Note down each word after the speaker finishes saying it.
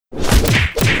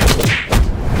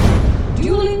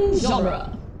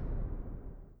genre.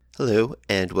 Hello,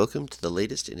 and welcome to the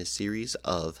latest in a series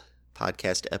of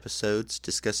podcast episodes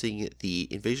discussing the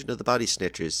Invasion of the Body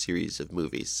Snatchers series of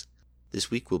movies.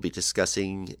 This week we'll be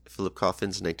discussing Philip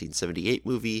Kaufman's 1978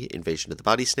 movie, Invasion of the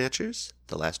Body Snatchers,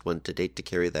 the last one to date to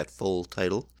carry that full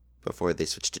title, before they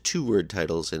switched to two-word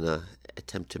titles in an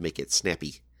attempt to make it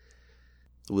snappy.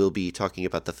 We'll be talking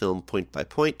about the film point by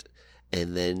point,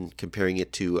 and then comparing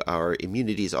it to our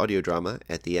Immunities audio drama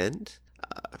at the end.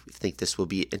 We think this will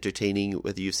be entertaining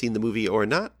whether you've seen the movie or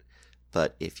not,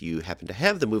 but if you happen to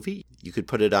have the movie, you could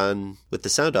put it on with the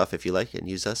sound off if you like and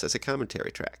use us as a commentary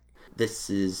track. This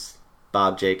is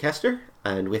Bob J. Kester,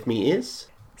 and with me is...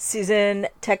 Susan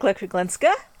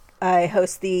Tekla-Kruglenska. I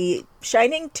host the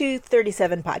Shining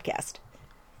 237 podcast.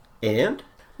 And...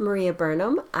 Maria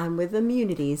Burnham. I'm with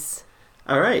Immunities.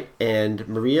 All right, and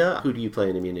Maria, who do you play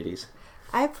in Immunities?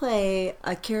 I play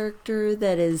a character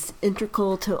that is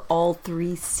integral to all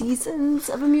 3 seasons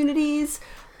of Immunities,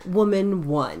 Woman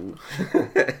 1.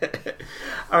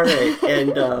 All right,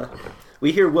 and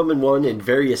we hear Woman 1 in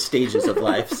various stages of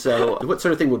life, so what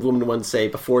sort of thing would Woman 1 say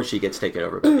before she gets taken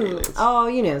over by the aliens? Oh,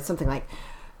 you know, something like,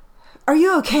 "Are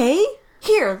you okay?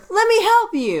 Here, let me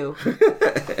help you."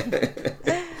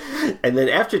 And then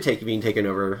after being taken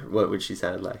over, what would she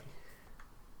sound like?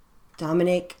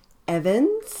 Dominic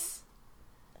Evans?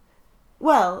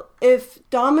 Well, if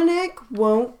Dominic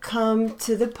won't come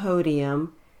to the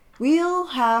podium, we'll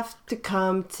have to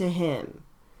come to him.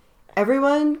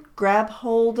 Everyone grab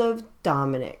hold of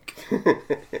Dominic.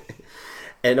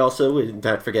 And also,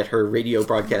 not forget her radio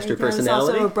broadcaster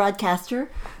personality. Also a broadcaster.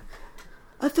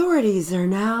 Authorities are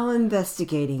now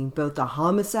investigating both the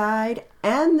homicide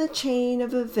and the chain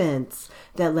of events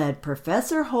that led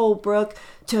Professor Holbrook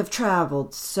to have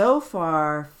traveled so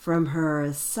far from her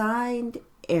assigned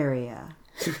area.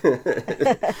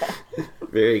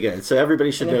 Very good. So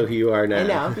everybody should know who you are now. I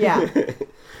know, yeah. I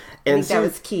think that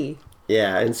was key.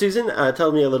 Yeah, and Susan,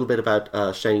 tell me a little bit about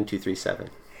Shining 237.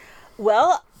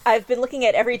 Well, I've been looking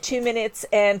at every 2 minutes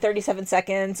and 37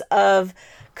 seconds of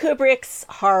Kubrick's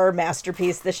horror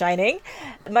masterpiece, The Shining,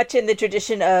 much in the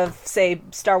tradition of, say,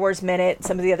 Star Wars Minute,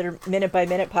 some of the other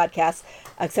minute-by-minute podcasts,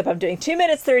 except I'm doing 2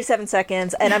 minutes, 37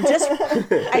 seconds, and I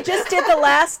just did the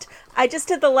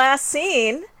last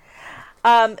scene.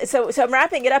 So I'm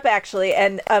wrapping it up actually,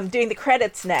 and doing the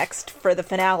credits next for the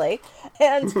finale,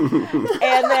 and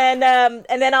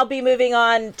then I'll be moving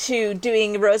on to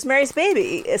doing Rosemary's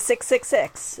Baby,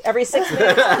 666 every 6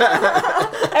 minutes,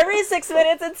 every 6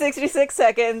 minutes and 66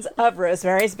 seconds of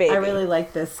Rosemary's Baby. I really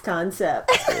like this concept.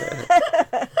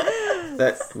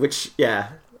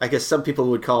 I guess some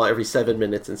people would call it every 7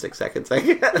 minutes and 6 seconds.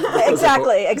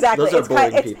 Exactly. Those are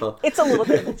boring people. It's a little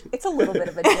bit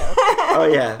of a joke. Oh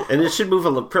yeah, and it should move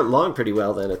along pretty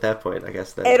well then. At that point, I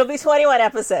guess. Then. It'll be 21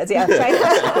 episodes. Yeah,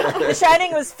 The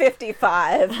Shining was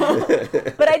 55,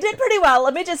 but I did pretty well.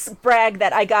 Let me just brag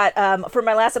that I got for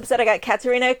my last episode, I got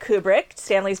Katerina Kubrick,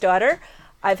 Stanley's daughter.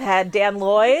 I've had Dan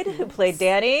Lloyd, who played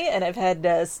Danny, and I've had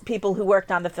people who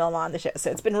worked on the film on the show. So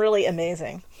it's been really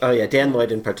amazing. Oh, yeah, Dan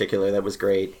Lloyd in particular. That was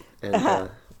great. And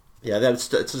it's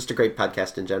just a great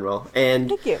podcast in general. And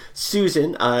thank you.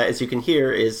 Susan, as you can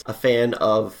hear, is a fan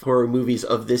of horror movies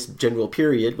of this general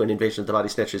period when Invasion of the Body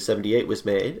Snatchers 78 was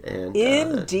made. And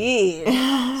indeed.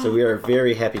 So we are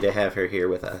very happy to have her here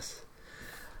with us.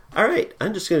 All right,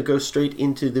 I'm just going to go straight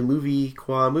into the movie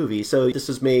qua movie. So this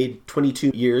was made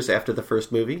 22 years after the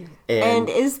first movie. And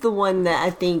is the one that I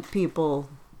think people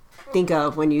think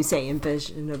of when you say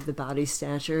Invasion of the Body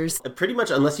Snatchers. Pretty much,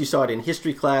 unless you saw it in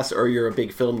history class or you're a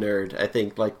big film nerd, I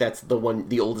think that's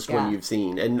the oldest one you've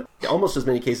seen. And almost as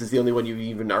many cases, the only one you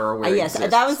even are aware yes,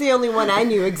 exists. That was the only one I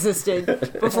knew existed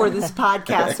before this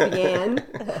podcast began.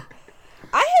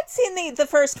 I had seen the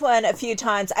first one a few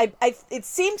times. It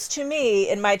seems to me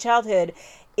in my childhood,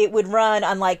 it would run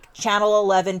on like Channel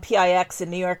 11 PIX in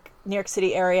New York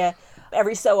City area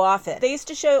every so often. They used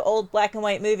to show old black and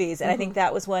white movies, and I think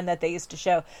that was one that they used to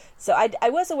show. So I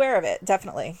was aware of it,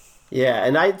 definitely. Yeah,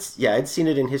 and I'd seen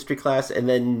it in history class, and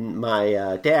then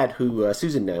my dad, who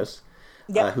Susan knows,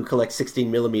 who collects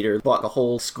 16mm, bought the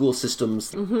whole school systems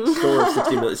store of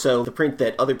 16mm. So the print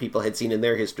that other people had seen in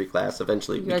their history class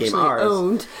eventually became ours.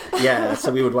 Owned. Yeah,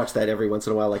 so we would watch that every once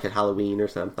in a while, like at Halloween or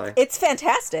something. It's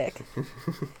fantastic.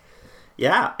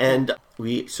 Yeah, and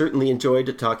we certainly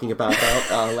enjoyed talking about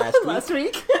that last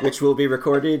week, which will be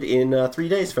recorded in 3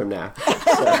 days from now.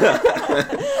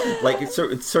 So,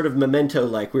 it's sort of memento,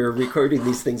 like we're recording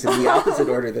these things in the opposite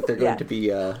order that they're going to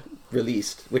be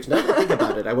released. Which, now that I think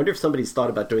about it, I wonder if somebody's thought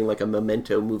about doing like a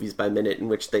memento movies by minute in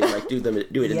which they do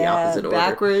it in the opposite order.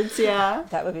 Backwards, yeah.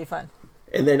 That would be fun.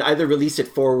 And then either release it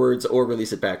forwards or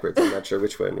release it backwards. I'm not sure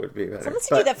which one would be better.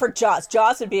 Unless you do that for Jaws.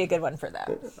 Jaws would be a good one for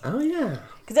that. Oh, yeah.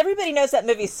 Because everybody knows that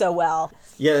movie so well.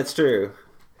 Yeah, that's true.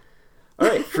 All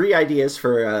right, free ideas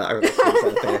for our listeners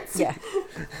out there. Yeah.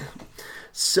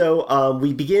 So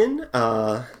we begin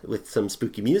with some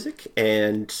spooky music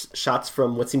and shots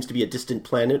from what seems to be a distant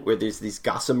planet where there's these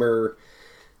gossamer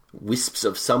wisps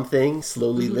of something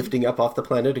slowly lifting up off the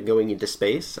planet and going into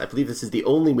space. I believe this is the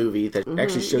only movie that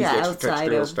actually shows the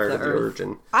extraterrestrial start of the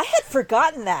origin. I had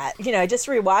forgotten that. I just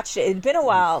rewatched it. It had been a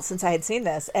while since I had seen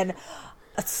this, and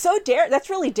it's so that's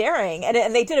really daring,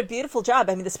 and they did a beautiful job.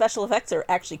 I mean, the special effects are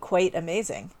actually quite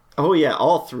amazing. Oh yeah,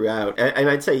 all throughout, and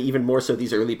I'd say even more so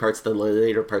these early parts than the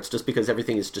later parts, just because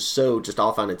everything is just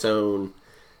off on its own.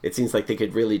 It seems like they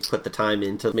could really put the time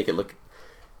in to make it look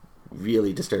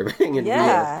really disturbing and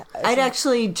real. I'd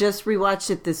actually just rewatched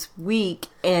it this week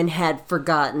and had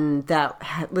forgotten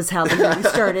that was how the movie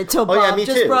started till Bob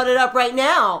just brought it up right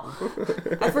now.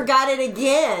 I forgot it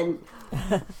again.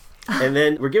 And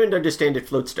then we're given to understand it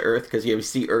floats to Earth because we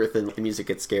see Earth and the music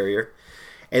gets scarier.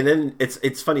 And then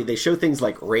it's funny, they show things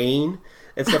like rain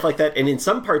and stuff like that, and in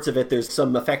some parts of it there's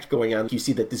some effect going on. You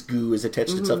see that this goo is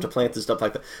attached itself to plants and stuff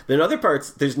like that. Then other parts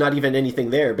there's not even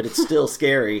anything there, but it's still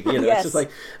scary. Yes. It's just like,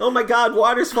 oh my god,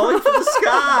 water's falling from the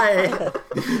sky.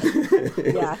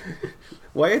 Yeah.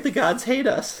 Why do the gods hate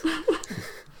us?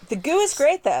 The goo is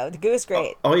great, though. The goo is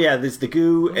great. Oh yeah, there's the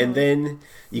goo, and then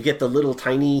you get the little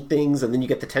tiny things, and then you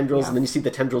get the tendrils, and then you see the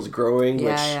tendrils growing,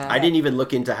 which I didn't even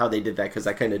look into how they did that, because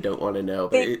I kind of don't want to know.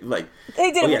 But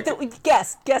they did it.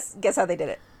 Guess how they did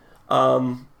it.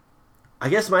 I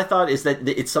guess my thought is that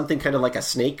it's something kind of like a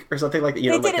snake or something like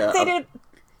that.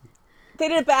 They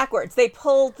did it backwards. They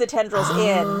pulled the tendrils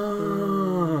in.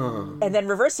 And then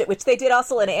reversed it, which they did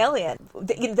also in Alien.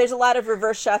 There's a lot of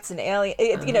reverse shots in Alien.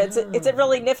 It's a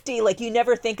really nifty, you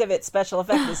never think of it special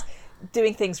effect as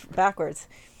doing things backwards.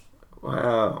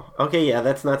 Wow. Okay, yeah,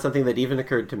 that's not something that even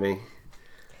occurred to me.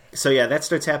 So yeah, that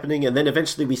starts happening, and then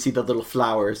eventually we see the little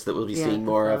flowers that we'll be seeing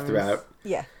more of throughout.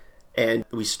 Yeah. And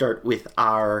we start with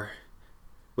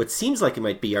what seems like it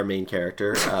might be our main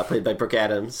character, played by Brooke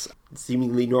Adams,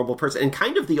 seemingly normal person, and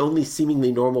kind of the only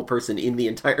seemingly normal person in the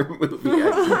entire movie.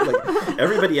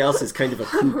 Everybody else is kind of a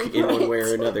kook in one way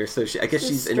or another. So I guess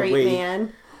she's in a way,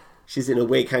 she's in a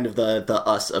way kind of the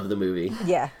us of the movie.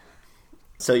 Yeah.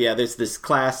 So yeah, there's this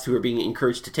class who are being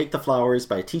encouraged to take the flowers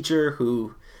by a teacher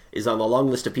who is on the long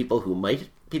list of people who might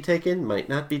be taken, might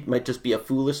not be, might just be a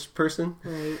foolish person.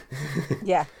 Right.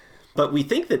 Yeah. But we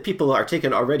think that people are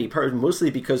taken already, mostly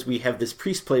because we have this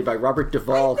priest played by Robert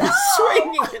Duvall who's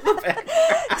swinging in the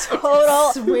background.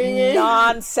 Total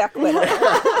non sequitur.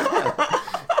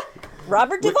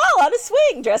 Robert Duvall on a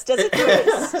swing, dressed as a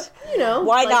priest.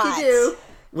 Why not? You do.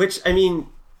 Which, I mean,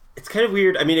 it's kind of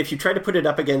weird. I mean, if you try to put it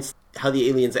up against how the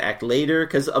aliens act later,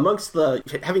 because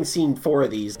having seen 4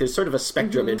 of these, there's sort of a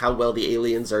spectrum in how well the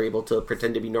aliens are able to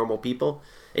pretend to be normal people.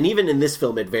 And even in this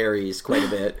film, it varies quite a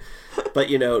bit. But,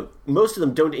 most of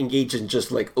them don't engage in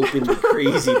just, openly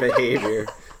crazy behavior.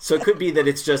 So it could be that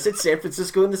it's San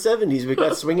Francisco in the 70s. We've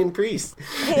got swinging priests.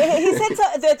 He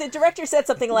said the director said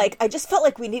something like, I just felt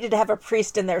like we needed to have a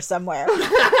priest in there somewhere.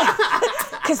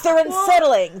 Because they're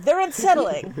unsettling. They're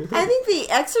unsettling. I think The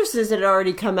Exorcist had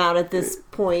already come out at this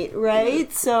point,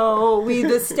 right? So we've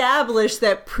established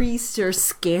that priests are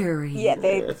scary. Yeah,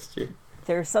 that's true.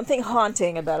 There's something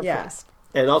haunting about a priest.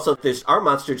 And also, our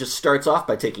monster just starts off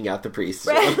by taking out the priest.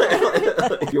 Right.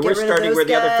 We're starting where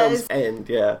the other films end,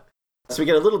 yeah. So we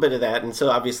get a little bit of that, and so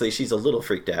obviously she's a little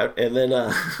freaked out, and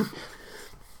then,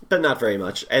 but not very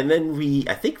much. And then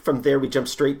I think from there we jump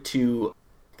straight to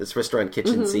this restaurant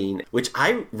kitchen scene, which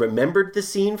I remembered the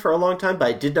scene for a long time, but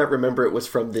I did not remember it was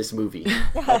from this movie.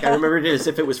 I remembered it as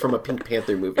if it was from a Pink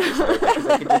Panther movie.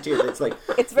 I could just hear it. It's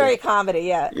it's very comedy,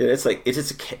 yeah. Yeah, it's it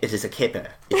is a kipper.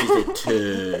 It is a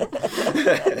turd.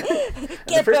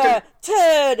 Kipper,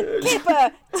 turd,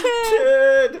 kipper,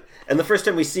 turd. And the first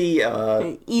time we see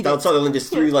Donald Sutherland is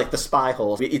through the spy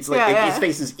hole. It's his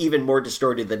face is even more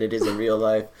distorted than it is in real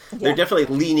life. Yeah. They're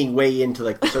definitely leaning way into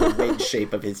the sort of wedge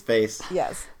shape of his face.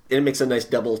 Yes. And it makes a nice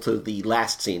double to the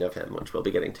last scene of him, which we'll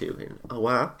be getting to in a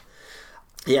while.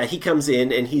 Yeah, he comes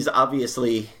in and he's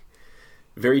obviously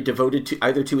very devoted to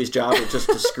either to his job or just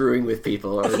to screwing with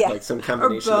people or some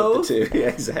combination of the two. Yeah,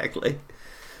 exactly.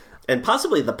 And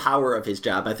possibly the power of his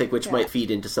job, I think, which might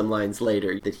feed into some lines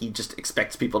later, that he just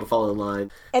expects people to fall in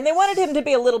line. And they wanted him to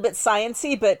be a little bit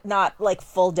science-y, but not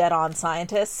full dead-on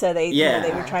scientist. So they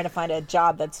were trying to find a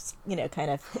job that's,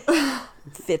 kind of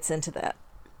fits into that.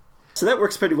 So that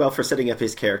works pretty well for setting up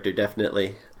his character,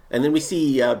 definitely. And then we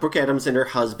see Brooke Adams and her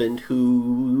husband,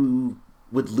 who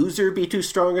would loser be too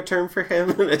strong a term for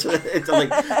him? it's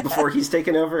like before he's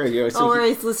taken over, so or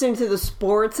he's listening to the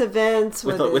sports events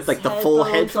with like the full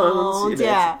headphones.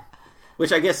 Yeah.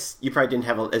 Which I guess you probably didn't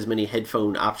have as many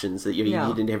headphone options that you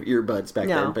didn't have earbuds back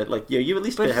then, but like you at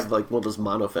least could have like one of those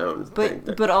monophones.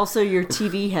 But also your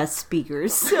TV has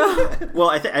speakers. So. Well,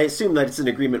 I assume that it's an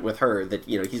agreement with her that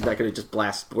he's not going to just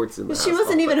blast sports in the house. She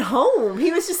wasn't even home.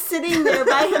 He was just sitting there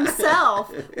by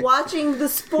himself watching the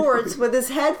sports with his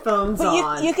headphones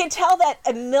on. You can tell that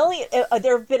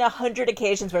there have been 100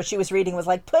 occasions where she was reading was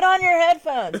like, put on your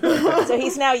headphones. So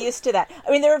he's now used to that.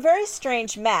 I mean, they're a very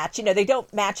strange match. They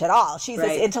don't match at all. She's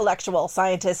this intellectual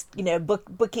scientist,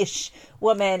 bookish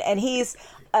woman, and he's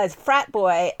a frat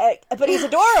boy, but he's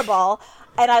adorable.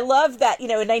 And I love that, in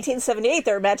 1978,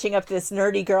 they're matching up this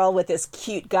nerdy girl with this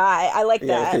cute guy. I like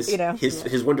that,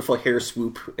 His wonderful hair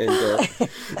swoop. And,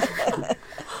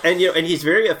 and he's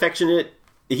very affectionate.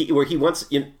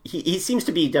 He seems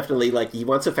to be definitely like he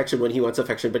wants affection when he wants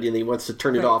affection, but he wants to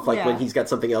turn it off when he's got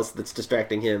something else that's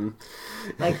distracting him.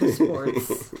 Like the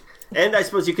sports. And I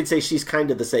suppose you could say she's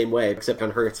kind of the same way, except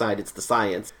on her side it's the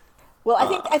science. Well,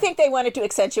 I think they wanted to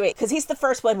accentuate, because he's the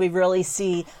first one we really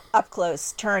see up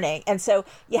close turning, and so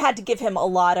you had to give him a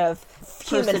lot of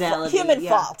human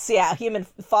faults, human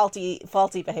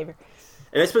faulty behavior.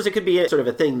 And I suppose it could be sort of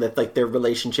a thing that like their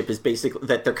relationship is basically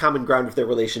that their common ground of their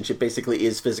relationship basically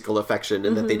is physical affection,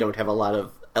 and that they don't have a lot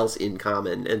of else in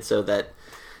common, and so that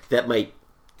might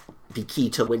be key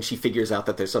to when she figures out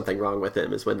that there's something wrong with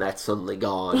him, is when that's suddenly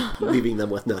gone, leaving them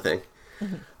with nothing.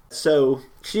 Mm-hmm. So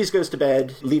she just goes to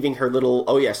bed, leaving her little...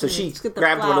 Oh, yeah, so she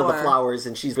grabbed one of the flowers,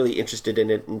 and she's really interested in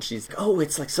it, and she's... Oh,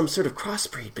 it's like some sort of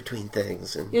crossbreed between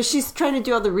things. And... Yeah, she's trying to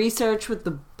do all the research with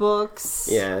the books.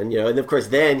 Yeah, and, and of course,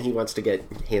 then he wants to get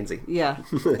handsy. Yeah.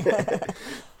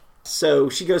 So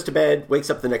she goes to bed, wakes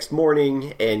up the next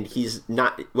morning, and he's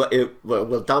not...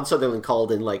 Well, Don Sutherland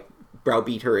called and, like,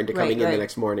 browbeat her into coming in the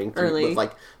next morning. Early. With,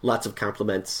 like, lots of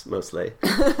compliments, mostly.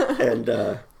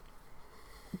 And,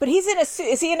 But he's in a suit.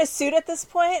 Is he in a suit at this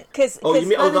point? You mean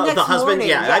the husband? Morning.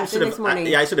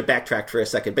 Yeah, I sort of backtracked for a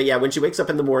second. But yeah, when she wakes up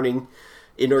in the morning,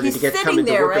 in order he's to get sitting coming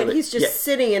there, to work, right? He's just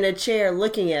sitting in a chair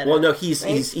looking at it. Well, no, he's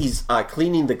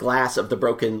cleaning the glass of the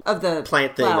broken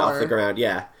plant thing off the ground.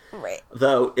 Yeah. Right.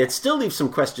 Though it still leaves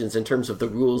some questions in terms of the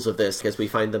rules of this, because we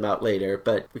find them out later.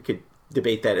 But we could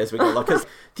debate that as we go along, because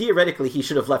theoretically he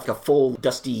should have left a full,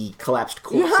 dusty, collapsed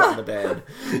corpse on the bed,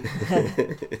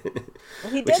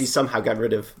 which he somehow got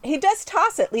rid of. He does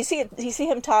toss it. You see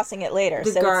him tossing it later.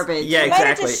 The garbage. Yeah,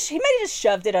 exactly. He might have just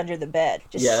shoved it under the bed.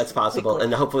 That's possible. Quickly.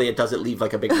 And hopefully it doesn't leave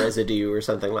like a big residue or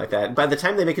something like that. By the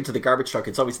time they make it to the garbage truck,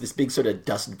 it's always this big sort of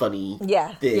dust bunny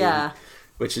thing. Yeah.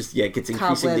 Which is, it gets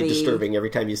increasingly disturbing every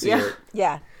time you see it.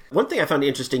 Yeah. One thing I found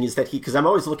interesting is that because I'm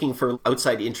always looking for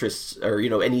outside interests or,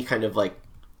 any kind of like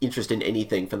interest in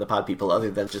anything from the pod people other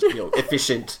than just,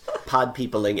 efficient pod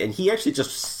peopling. And he actually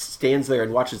just stands there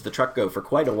and watches the truck go for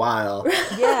quite a while.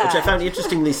 Yeah. Which I found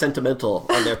interestingly sentimental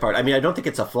on their part. I mean, I don't think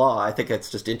it's a flaw. I think it's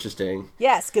just interesting.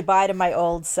 Yes. Goodbye to my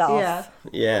old self. Yeah.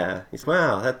 Yeah.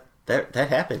 Wow, that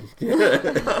happened.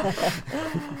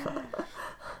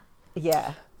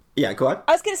 Yeah. Yeah, go on.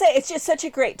 I was going to say, it's just such a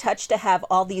great touch to have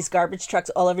all these garbage trucks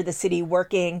all over the city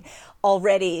working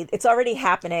already. It's already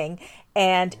happening.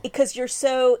 And because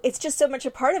it's just so much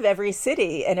a part of every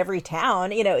city and every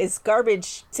town, is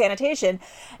garbage sanitation.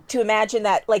 To imagine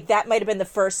that, like, that might have been the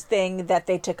first thing that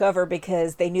they took over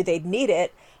because they knew they'd need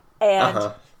it.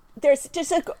 And there's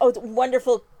just a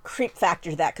wonderful creep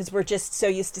factor to that, because we're just so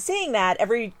used to seeing that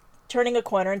turning a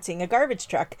corner and seeing a garbage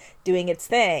truck doing its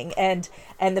thing, and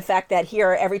the fact that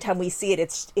here every time we see it,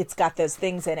 it's got those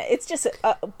things in it. It's just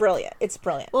brilliant. It's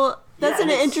brilliant. Well, that's an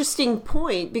interesting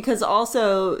point, because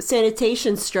also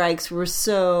sanitation strikes were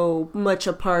so much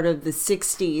a part of the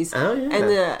 60s. Oh,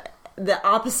 yeah. And the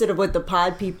opposite of what the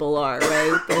pod people are,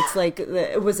 right? It's like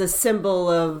it was a symbol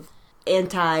of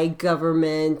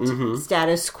anti-government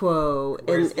status quo,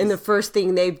 and the first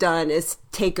thing they've done is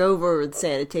take over the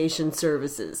sanitation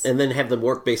services and then have them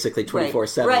work basically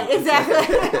 24/7. Right,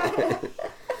 exactly.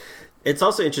 It's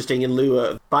also interesting, in lieu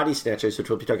of body snatchers, which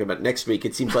we'll be talking about next week,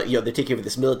 it seems like they're taking over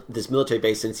this military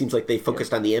base, and it seems like they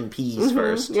focused on the MPs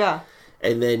first. Yeah.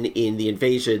 And then in the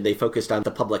invasion, they focused on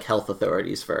the public health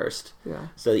authorities first. Yeah.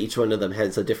 So each one of them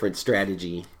has a different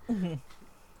strategy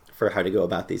for how to go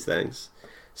about these things.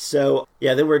 So,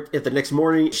 then we're at the next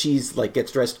morning. She's like,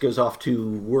 gets dressed, goes off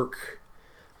to work.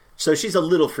 So she's a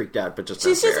little freaked out, but just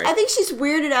I think she's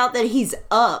weirded out that he's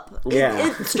up. Yeah.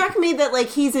 It struck me that, like,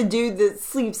 he's a dude that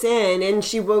sleeps in, and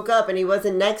she woke up and he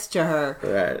wasn't next to her.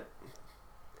 Right.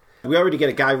 We already get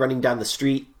a guy running down the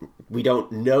street we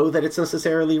don't know that it's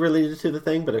necessarily related to the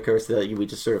thing, but of course we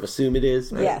just sort of assume it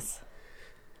is. Right? Yes.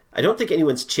 I don't think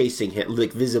anyone's chasing him,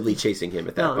 like visibly chasing him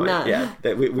at that point. No. Yeah,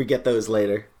 we get those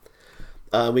later.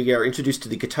 We are introduced to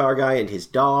the guitar guy and his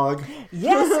dog.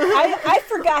 Yes, I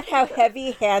forgot how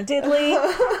heavy-handedly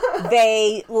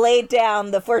they laid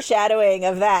down the foreshadowing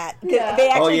of that. Yeah. They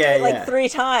actually did it like yeah. 3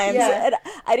 times. Yeah. And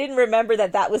I didn't remember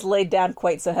that was laid down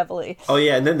quite so heavily. Oh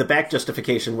yeah, and then the back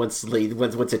justification once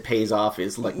it pays off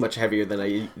is like much heavier than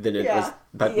it was.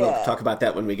 But we'll talk about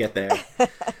that when we get there.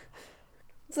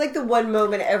 It's like the one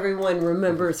moment everyone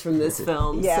remembers from this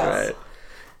film. Yes. So Right.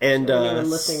 And anyone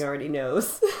listening already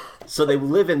knows. so they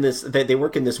live in this. They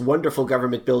work in this wonderful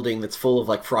government building that's full of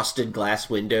like frosted glass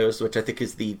windows, which I think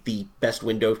is the best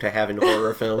window to have in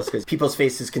horror films because people's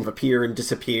faces can appear and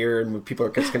disappear, and people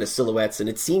are just kind of silhouettes, and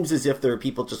it seems as if there are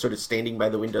people just sort of standing by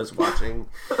the windows watching,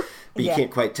 but you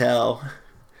can't quite tell.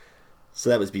 So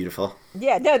that was beautiful.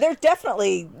 Yeah, no, they're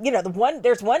definitely,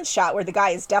 there's one shot where the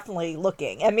guy is definitely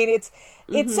looking. I mean, it's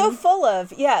so full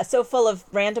of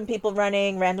random people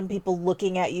running, random people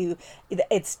looking at you.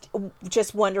 It's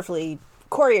just wonderfully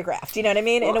choreographed, you know what I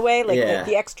mean? In a way, like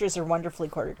the extras are wonderfully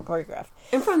choreographed.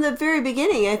 And from the very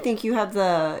beginning, I think you have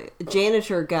the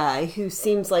janitor guy who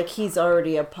seems like he's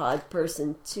already a pod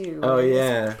person too. Oh, He's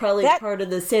yeah. probably part of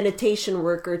the sanitation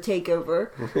worker takeover.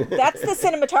 That's the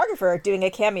cinematographer doing a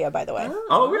cameo, by the way.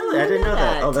 Oh, really? I didn't know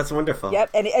that. Oh, that's wonderful.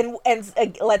 Yep, and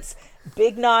let's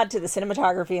big nod to the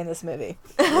cinematography in this movie.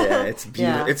 Yeah, it's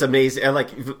beautiful. Yeah. It's amazing. And,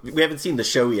 like, we haven't seen the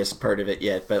showiest part of it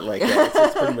yet, but like,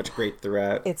 it's pretty much great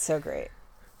throughout. It's so great.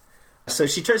 So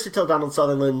she tries to tell Donald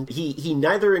Sutherland he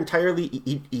neither entirely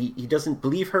he doesn't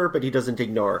believe her, but he doesn't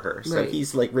ignore her. So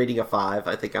he's like rating a 5,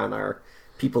 I think, on our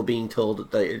people being told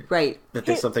that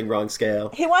there's something wrong scale.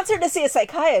 He wants her to see a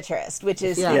psychiatrist, which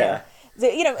is it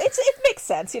makes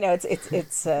sense.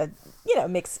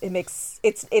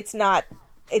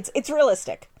 It's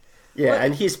realistic. Yeah,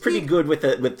 and he's pretty good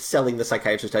with selling the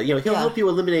psychiatrist. He'll help you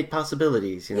eliminate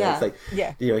possibilities. It's like,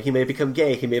 he may become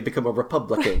gay, he may become a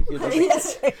Republican.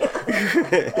 Yes.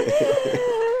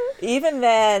 Even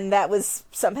then, that was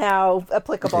somehow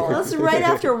applicable. Well, it's right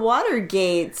after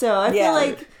Watergate, so I feel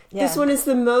like this one is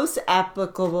the most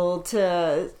applicable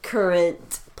to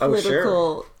current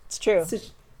political. It's true.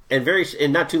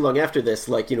 And not too long after this,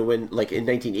 when in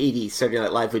 1980, Saturday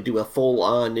Night Live would do a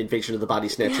full-on Invasion of the Body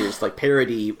Snatchers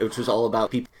parody, which was all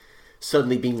about people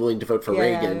suddenly being willing to vote for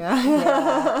Reagan.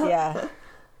 Yeah.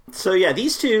 So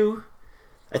these two,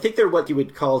 I think they're what you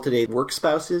would call today work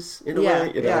spouses in a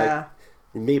way.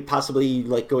 Maybe possibly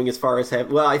going as far as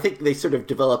I think they sort of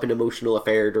develop an emotional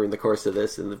affair during the course of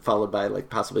this, and followed by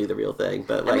possibly the real thing.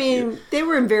 But they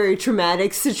were in very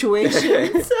traumatic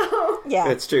situations. So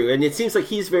that's true, and it seems like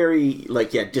he's very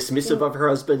dismissive of her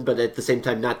husband, but at the same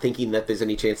time not thinking that there's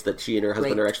any chance that she and her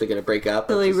husband are actually going to break up.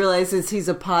 Until he realizes he's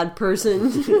a pod person.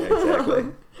 Exactly.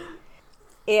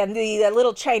 And the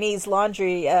little Chinese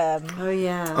laundry. Oh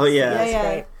yeah.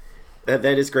 Right. That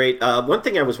is great. One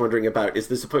thing I was wondering about is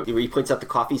this point where he points out the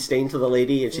coffee stain to the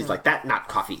lady, and she's like, "That not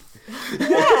coffee."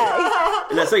 Yeah.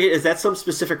 And that's is that some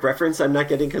specific reference I'm not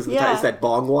getting because is that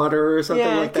bong water or something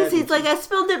like that? Because he's like, I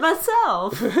spilled it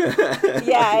myself.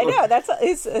 Yeah, I know.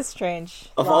 It's strange.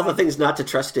 Of all the things not to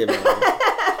trust him.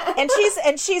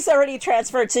 And she's already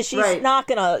transferred, so she's not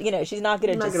gonna, she's not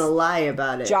gonna lie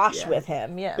about it. Josh with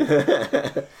him,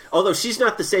 Although she's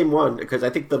not the same one, because I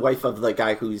think the wife of the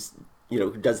guy who's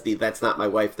who does the "that's not my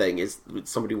wife" thing is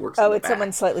somebody who works. in the it's back.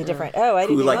 someone slightly different. Oh, I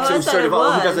didn't. Who who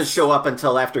doesn't show up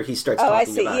until after he starts. Oh, talking I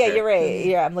see. About Yeah, her. you're right.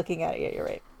 Yeah, I'm looking at it. Yeah, you're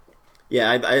right.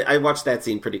 Yeah, I watched that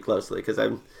scene pretty closely because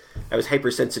I was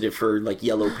hypersensitive for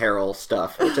yellow peril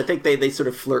stuff, which I think they sort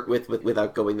of flirt with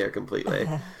without going there completely.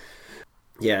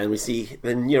 Yeah, and we see,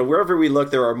 and wherever we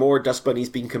look, there are more dust bunnies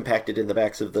being compacted in the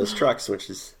backs of those trucks, which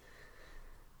is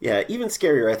even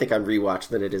scarier, I think, on rewatch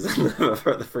than it is on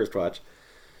the first watch.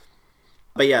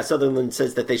 But Sutherland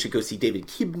says that they should go see David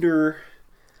Kibner.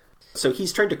 So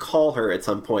he's trying to call her at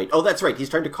some point. Oh, that's right. He's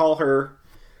trying to call her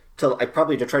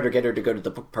probably to try to get her to go to the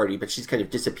book party, but she's kind of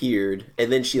disappeared.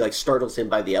 And then she startles him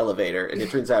by the elevator. And it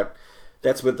turns out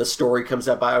that's where the story comes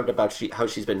about how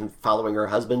she's been following her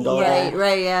husband all day.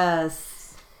 Right,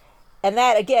 yes. And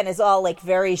that, again, is all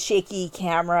very shaky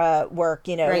camera work,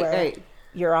 where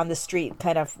you're on the street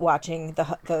kind of watching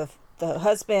the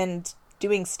husband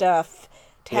doing stuff.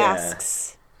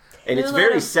 Tasks. And it's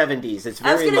very 70s. It's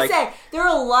very I was going to say, there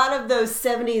are a lot of those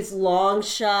 70s long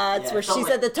shots where she's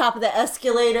at the top of the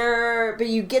escalator, but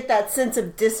you get that sense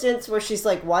of distance where she's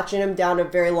like watching him down a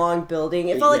very long building.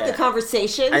 It felt like the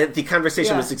conversation. The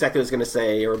conversation was exactly what I was going to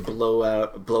say, or blow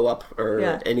up, or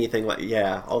anything like,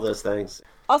 all those things.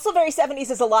 Also very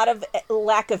 70s is a lot of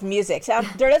lack of music.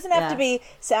 There doesn't have to be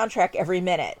soundtrack every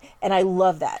minute. And I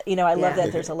love that. I love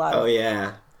that there's a lot of... Oh,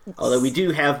 yeah. Although we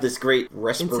do have this great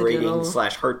respirating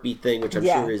 / heartbeat thing, which I'm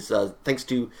sure is thanks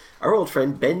to our old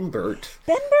friend Ben Burt.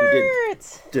 Ben Burt!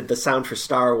 Who did the sound for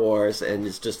Star Wars and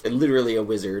is just literally a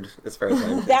wizard as far as I'm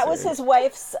concerned. That was his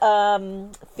wife's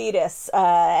fetus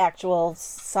actual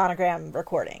sonogram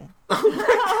recording.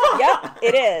 Yep,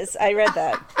 it is. I read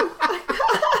that.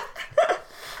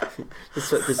 The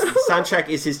soundtrack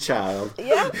is his child.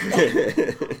 Yep.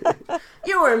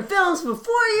 You were in films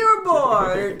before you were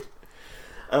born.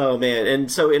 Oh, man.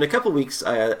 And so in a couple weeks,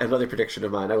 another prediction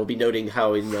of mine, I will be noting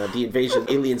how in The Invasion,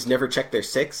 aliens never check their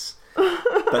six,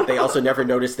 but they also never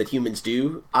notice that humans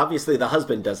do. Obviously, the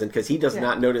husband doesn't, because he does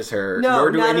not notice her,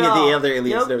 nor do any of the other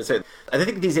aliens notice her. I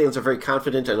think these aliens are very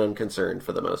confident and unconcerned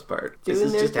for the most part. This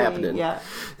is just happening. Yeah.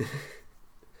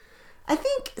 I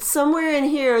think somewhere in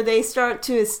here, they start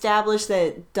to establish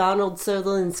that Donald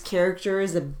Sutherland's character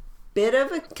is a bit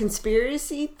of a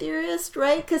conspiracy theorist,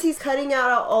 right? Because he's cutting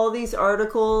out all these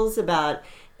articles about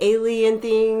alien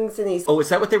things and these... Oh, is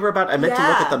that what they were about? I meant to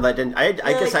look at them. I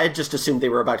guess I had just assumed they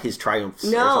were about his triumphs.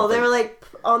 No, they were like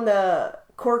on the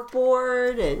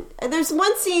corkboard, and there's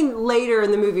one scene later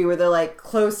in the movie where they're like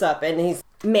close up and he's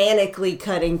manically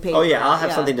cutting paper. Oh yeah, I'll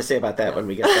have something to say about that when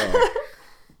we get there.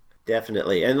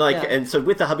 Definitely. And and so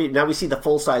with the hubby, now we see the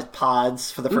full-size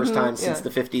pods for the first time since the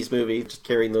 50s movie, just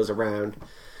carrying those around.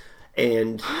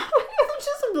 And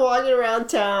just walking around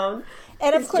town,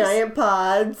 and of course, giant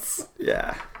pods.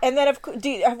 Yeah. And then,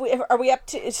 are we up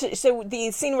to... So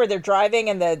the scene where they're driving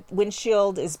and the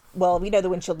windshield is... Well, we know the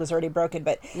windshield was already broken,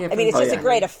 but, I mean, it's just a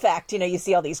great effect. You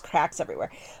see all these cracks everywhere.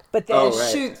 But then...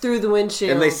 shoot through the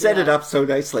windshield. And they set it up so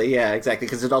nicely. Yeah, exactly.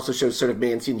 Because it also shows sort of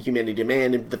man seeing humanity to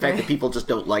man, and the fact that people just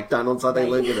don't like Donald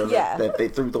Sutherland, that they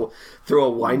threw a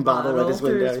wine bottle at his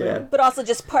window. Yeah. But also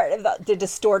just part of the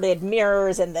distorted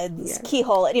mirrors and the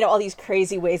keyhole, all these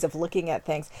crazy ways of looking at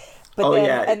things. But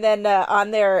and then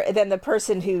then the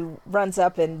person who runs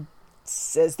up and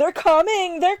says, "They're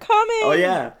coming! They're coming!" Oh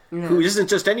yeah, who isn't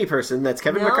just any person? That's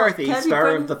Kevin McCarthy,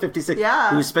 star of the '56,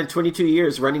 who spent 22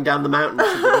 years running down the mountain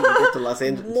to get to Los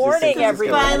Angeles. Mourning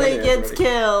everyone. Finally gets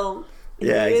killed.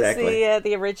 Yeah, he exactly. Is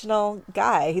the original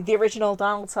guy, the original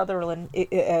Donald Sutherland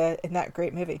in that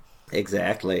great movie.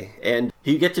 Exactly. And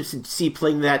you get to see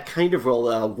playing that kind of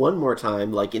role one more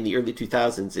time, like in the early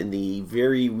 2000s, in the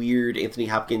very weird Anthony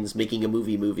Hopkins making a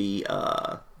movie, the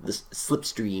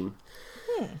Slipstream,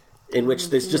 in which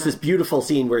there's just this beautiful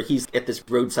scene where he's at this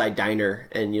roadside diner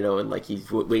and, and like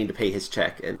he's waiting to pay his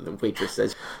check. And the waitress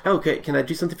says, "Okay, can I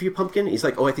do something for you, Pumpkin?" And he's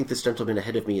like, "Oh, I think this gentleman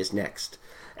ahead of me is next."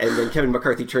 And then Kevin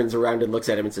McCarthy turns around and looks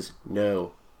at him and says,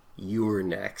 "No, you're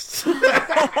next."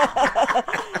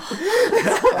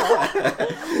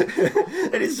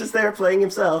 And he's just there playing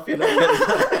himself,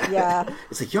 Yeah.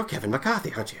 It's like, "You're Kevin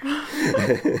McCarthy, aren't you?"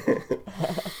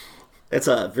 It's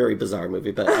a very bizarre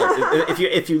movie, but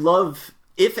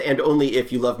if and only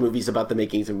if you love movies about the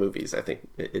makings of movies, I think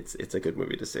it's a good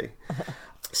movie to see.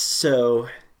 So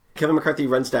Kevin McCarthy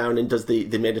runs down and does the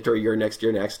mandatory "you're next,"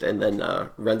 and then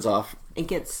runs off. It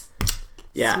gets...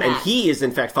 Yeah, smacked. And he is,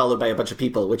 in fact, followed by a bunch of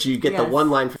people, which you get the one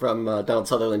line from Donald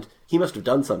Sutherland, "He must have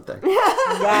done something."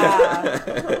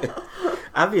 Yeah.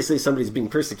 Obviously, somebody's being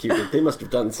persecuted. They must have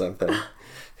done something.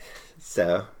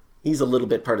 So, he's a little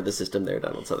bit part of the system there,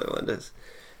 Donald Sutherland is.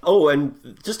 Oh,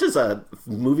 and just as a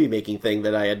movie-making thing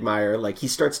that I admire, like, he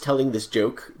starts telling this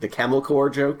joke, the Camel Corps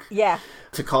joke,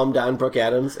 to calm down Brooke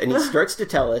Adams, and he starts to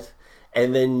tell it,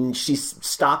 and then she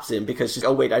stops him because she's,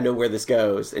 "Oh, wait, I know where this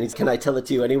goes." And he's, "Can I tell it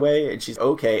to you anyway?" And she's,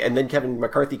 "Okay." And then Kevin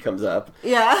McCarthy comes up.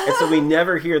 Yeah. And so we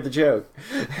never hear the joke.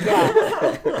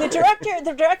 Yeah. The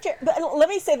director, but let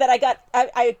me say that I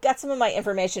got some of my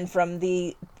information from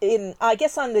I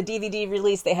guess on the DVD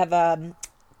release, they have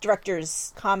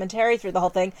director's commentary through the whole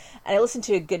thing, and I listened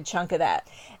to a good chunk of that.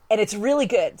 And it's really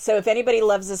good. So if anybody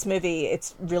loves this movie,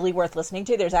 it's really worth listening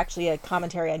to. There's actually a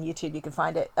commentary on YouTube. You can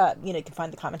find it. You can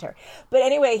find the commentary. But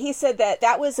anyway, he said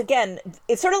that was, again,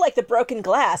 it's sort of like the broken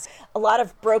glass. A lot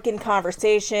of broken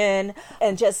conversation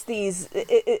and just these...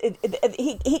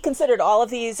 He considered all of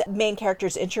these main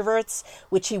characters introverts,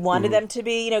 which he wanted them to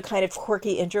be, kind of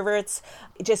quirky introverts.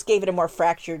 It just gave it a more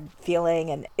fractured feeling.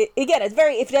 And again,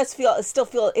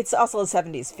 it's also a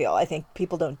 70s feel. I think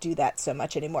people don't do that so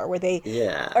much anymore, where they...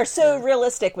 Yeah. are so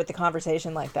realistic with the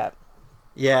conversation like that.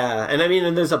 Yeah, and I mean,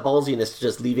 and there's a ballsiness to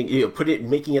just leaving,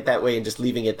 making it that way and just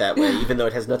leaving it that way, even though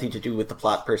it has nothing to do with the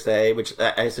plot per se, which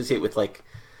I associate with, like,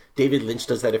 David Lynch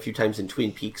does that a few times in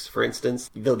Twin Peaks, for instance.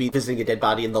 They'll be visiting a dead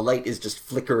body and the light is just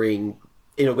flickering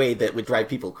in a way that would drive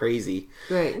people crazy.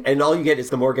 Right. And all you get is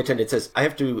the morgue attendant says, I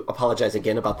have to apologize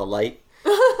again about the light.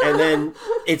 And then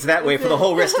it's that way for the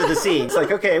whole rest of the scene. It's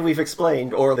like, okay, we've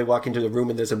explained. Or they walk into the room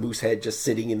and there's a moose head just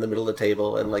sitting in the middle of the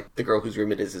table, and, like, the girl whose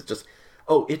room it is just,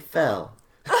 oh, it fell.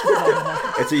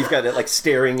 And so you've got it, like,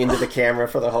 staring into the camera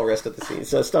for the whole rest of the scene.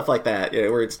 So stuff like that,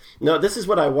 where it's, no, this is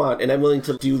what I want, and I'm willing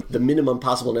to do the minimum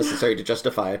possible necessary to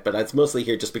justify it, but it's mostly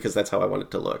here just because that's how I want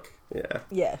it to look.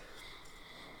 Yeah.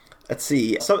 Let's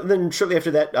see. So then shortly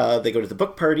after that, they go to the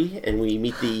book party, and we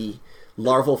meet the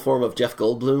larval form of Jeff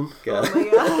Goldblum. Oh my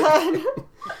god.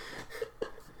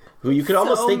 Who you could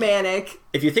almost think... manic.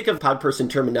 If you think of pod person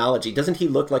terminology, doesn't he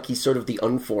look like he's sort of the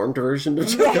unformed version of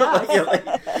Jeff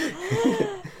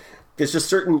Goldblum? There's just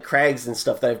certain crags and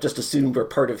stuff that I've just assumed were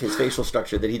part of his facial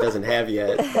structure that he doesn't have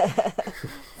yet.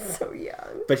 So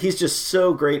young. But he's just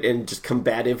so great and just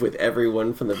combative with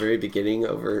everyone from the very beginning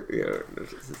over...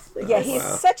 He's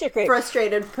such a great...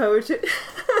 Frustrated poet.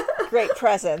 Great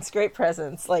presence.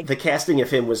 Like, the casting of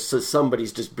him was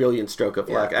somebody's just brilliant stroke of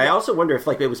luck. I also wonder if,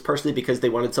 like, it was partially because they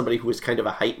wanted somebody who was kind of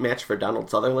a height match for Donald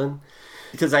Sutherland.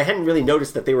 Because I hadn't really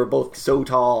noticed that they were both so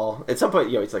tall. At some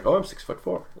point, it's like, oh, I'm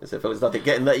 6'4", as if it was nothing.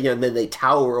 And then they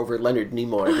tower over Leonard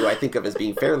Nimoy, who I think of as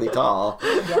being fairly tall.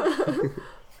 Yeah.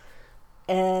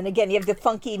 And again, you have the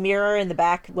funky mirror in the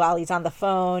back while he's on the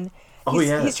phone.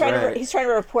 He's trying to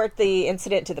report the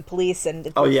incident to the police, and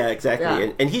exactly.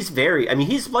 Yeah. And he's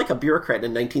he's like a bureaucrat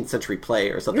in a 19th century play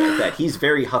or something like that. He's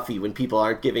very huffy when people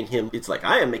aren't giving him. It's like,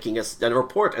 I am making a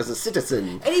report as a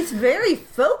citizen, and he's very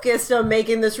focused on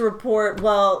making this report.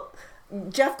 While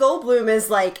Jeff Goldblum is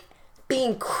like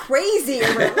being crazy,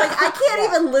 like I can't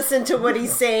even listen to what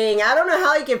he's saying. I don't know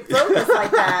how he can focus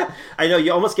like that. I know,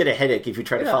 you almost get a headache if you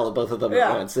try to follow both of them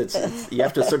at once. It's you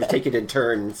have to sort of take it in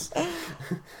turns.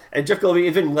 And Jeff Goldblum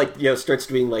even starts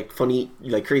doing like funny,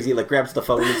 like crazy, like grabs the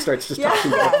phone and starts just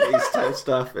talking about these type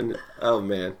stuff. And oh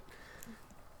man,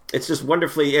 it's just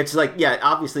wonderfully. It's like,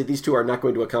 obviously these two are not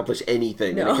going to accomplish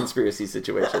anything in a conspiracy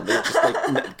situation. They're just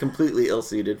like completely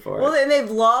ill-suited for it. Well, and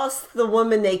they've lost the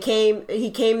woman he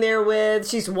came there with.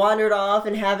 She's wandered off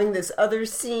and having this other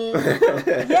scene.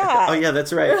 Yeah. Oh yeah,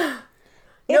 that's right.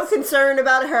 No concern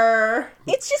about her.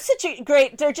 It's just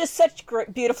they're just such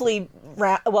great, beautifully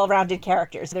well-rounded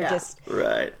characters. They're just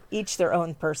each their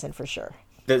own person for sure.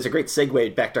 There's a great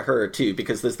segue back to her too,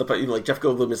 because there's the like Jeff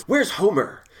Goldblum is, where's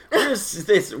Homer? Where's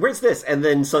this? Where's this? And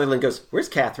then Sutherland goes, where's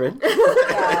Catherine?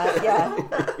 Yeah.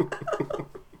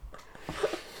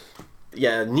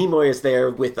 Yeah, Nimoy is there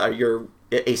with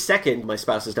a second my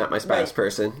spouse is not my spouse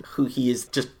person, who he is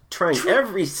just trying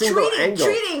every single angle.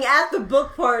 Treating at the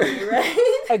book party,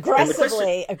 right?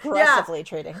 aggressively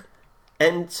treating.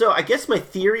 And so I guess my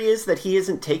theory is that he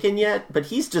isn't taken yet, but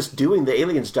he's just doing the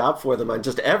alien's job for them on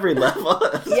just every level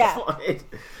at this point.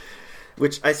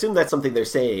 Which I assume that's something they're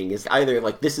saying, is either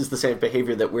like, this is the same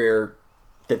behavior that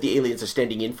the aliens are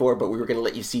standing in for, but we were going to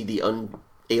let you see the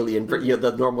alien,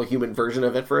 the normal human version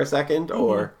of it for a second,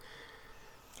 or...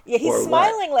 Yeah, he's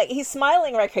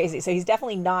smiling like crazy, so he's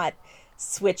definitely not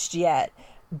switched yet.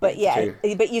 But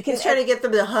but you can... He's trying to get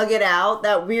them to hug it out,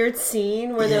 that weird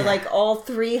scene where they're like all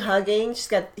three hugging. He's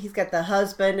got the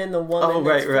husband and the woman. Oh,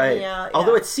 right. Out.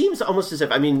 Although it seems almost as if,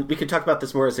 we could talk about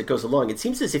this more as it goes along, it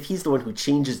seems as if he's the one who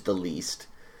changes the least.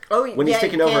 Oh, when he's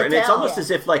taken over, and it's almost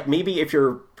as if, like, maybe if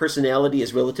your personality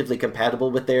is relatively compatible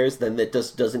with theirs, then that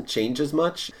just doesn't change as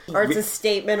much. Or it's a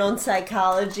statement on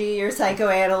psychology or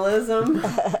psychoanalysis.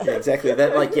 Yeah, exactly.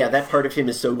 That, like, that part of him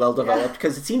is so well developed,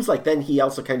 because it seems like then he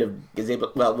also kind of is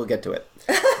able. Well, we'll get to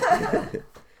it.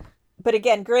 But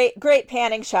again, great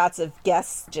panning shots of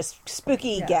guests, just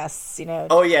spooky guests,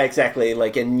 Oh yeah, exactly.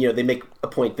 Like, and they make a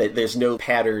point that there's no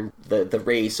pattern, the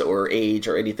race or age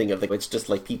or anything of it's just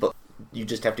like people. You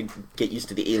just have to get used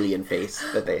to the alien face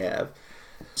that they have.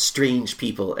 Strange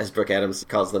people, as Brooke Adams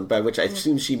calls them, by which I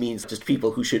assume she means just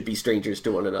people who should be strangers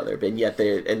to one another, but yet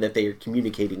that they are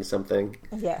communicating something.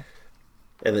 Yeah.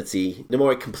 And let's see,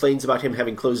 Nimoy complains about him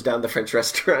having closed down the French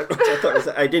restaurant, which I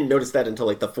thought I didn't notice that until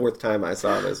like the fourth time I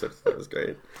saw this, which that was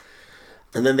great.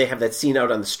 And then they have that scene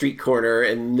out on the street corner,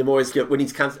 and Nimoy's when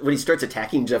he starts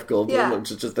attacking Jeff Goldblum,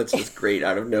 which is that's just great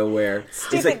out of nowhere.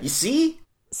 He's like, you see?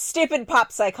 Stupid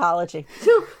pop psychology.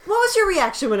 So, what was your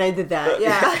reaction when I did that?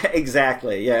 Yeah.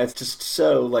 Exactly. Yeah, it's just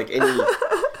so, like, any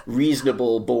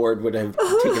reasonable board would have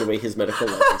taken away his medical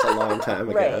license a long time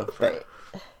ago. Right.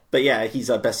 But yeah, he's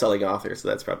a best-selling author, so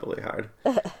that's probably hard.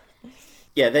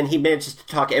 Yeah, then he manages to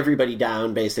talk everybody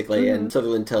down, basically, and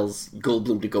Sutherland tells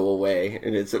Goldblum to go away.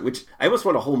 And which I almost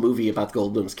want a whole movie about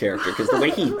Goldblum's character, because the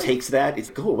way he takes that, it's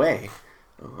go away.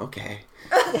 Oh, okay.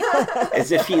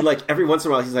 As if he, like, every once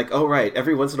in a while, he's like, oh, right,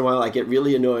 every once in a while I get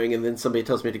really annoying, and then somebody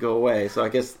tells me to go away. So I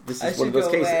guess this is one of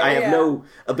those cases. I have no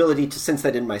ability to sense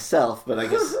that in myself, but I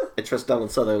guess I trust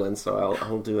Donald Sutherland, so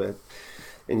I'll do it.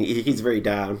 And he's very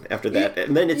down after that.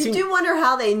 And then you do wonder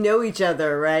how they know each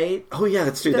other, right? Oh yeah,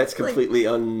 that's true. That's completely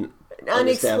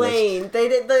unexplained.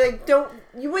 They don't.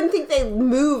 You wouldn't think they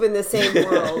move in the same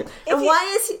world. And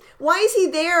why is he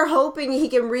there hoping he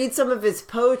can read some of his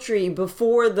poetry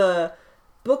before the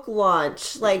book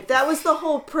launch? Like, that was the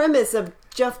whole premise of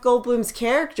Jeff Goldblum's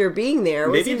character being there.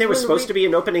 Maybe there was supposed to be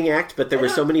an opening act, but there were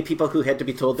so many people who had to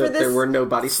be told that there were no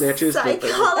body snatchers.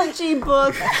 Psychology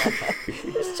book.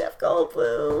 There's Jeff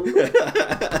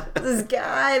Goldblum. This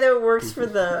guy that works for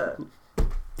the...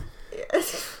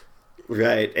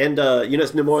 Right, and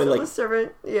Nimoy, like,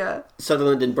 servant, yeah.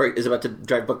 Sutherland and Burt is about to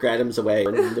drive Buck Adams away,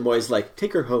 and Nimoy's like,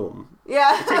 take her home.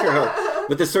 Yeah. Take her home.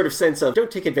 With this sort of sense of,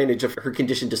 don't take advantage of her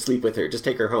condition to sleep with her, just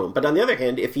take her home. But on the other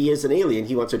hand, if he is an alien,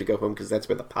 he wants her to go home because that's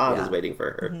where the pod is waiting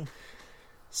for her. Mm-hmm.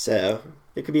 So,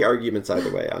 there could be arguments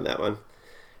either way on that one.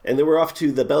 And then we're off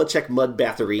to the Belichick Mud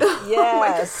Battery.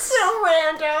 Yes. So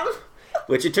random.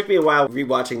 Which it took me a while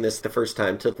rewatching this the first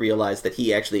time to realize that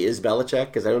he actually is Belichick,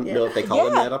 because I don't know if they call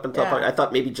him that up until part. I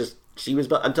thought maybe just she was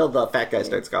until the fat guy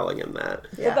starts calling him that.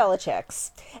 The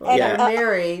Belichicks. And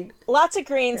married. Lots of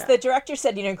greens. Yeah. The director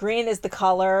said, green is the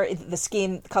color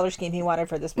scheme he wanted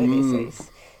for this movie. So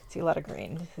see a lot of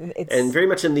green. And very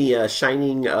much in the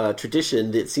Shining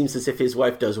tradition, it seems as if his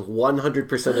wife does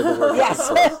 100% of the work. Yes.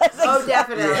 Oh,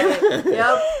 definitely.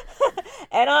 Yep.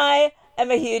 And I am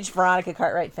a huge Veronica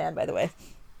Cartwright fan, by the way.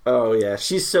 Oh, yeah.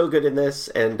 She's so good in this.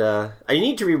 And I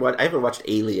need to rewatch. I haven't watched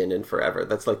Alien in forever.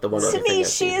 That's like the one other thing I've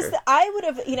seen her. I would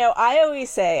have, I always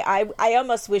say, I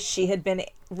almost wish she had been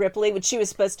Ripley, which she was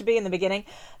supposed to be in the beginning.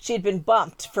 She had been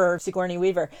bumped for Sigourney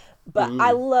Weaver. But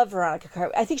I love Veronica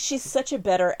Cartwright. I think she's such a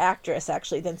better actress,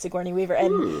 actually, than Sigourney Weaver.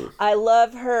 And I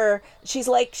love her. She's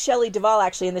like Shelley Duvall,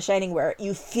 actually, in The Shining, where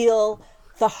you feel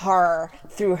the horror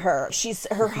through her.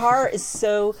 Her horror is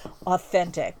so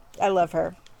authentic. I love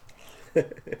her.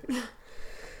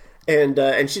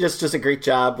 And she does just a great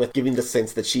job with giving the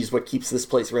sense that she's what keeps this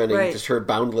place running, just her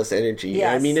boundless energy.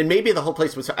 Yes. I mean, and maybe the whole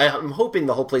place was... I'm hoping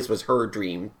the whole place was her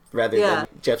dream rather than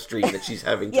Jeff's dream that she's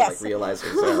having to realize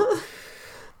herself.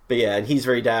 But yeah, and he's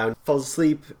very down, falls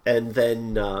asleep, and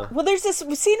then... Well, there's this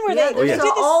scene where they do this,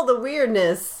 all the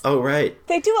weirdness. Oh, right.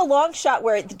 They do a long shot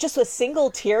where just a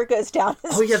single tear goes down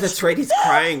his Oh, yeah, that's right. He's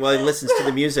crying while he listens to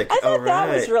the music. I thought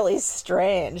that was really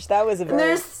strange. That was a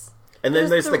very... And then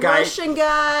there's the guy... Russian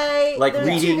guy. Like,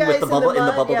 reading with the bubble in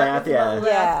the bubble bath,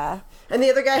 Yeah. And the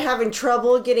other guy having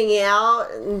trouble getting out,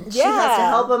 and she has to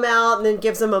help him out, and then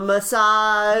gives him a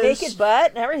massage. Naked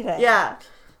butt and everything. Yeah.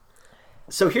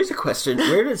 So here's a question.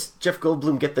 Where does Jeff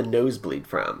Goldblum get the nosebleed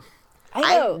from?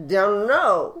 I don't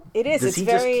know. It is. It's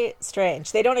very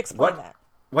strange. They don't explain that.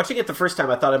 Watching it the first time,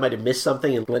 I thought I might have missed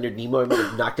something and Leonard Nimoy might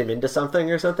have knocked him into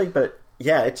something or something, but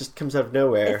yeah, it just comes out of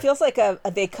nowhere. It feels like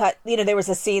they cut, there was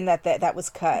a scene that was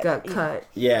cut. Got cut.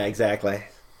 Yeah, exactly.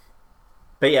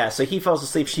 But yeah, so he falls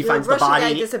asleep, she finds the body. The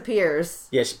Russian guy disappears.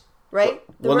 Yeah, right?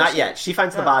 Well, not yet. She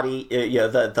finds the body,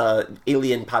 the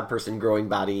alien pod person growing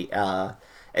body,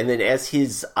 and then as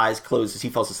his eyes close, as he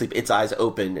falls asleep, its eyes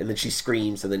open, and then she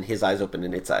screams, and then his eyes open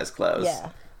and its eyes close. Yeah.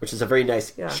 Which is a very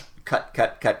nice cut.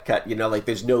 Like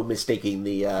there's no mistaking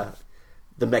the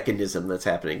mechanism that's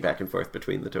happening back and forth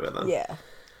between the two of them. Yeah.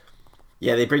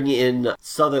 Yeah, they bring in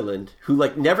Sutherland, who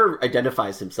never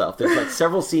identifies himself. There's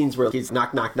several scenes where he's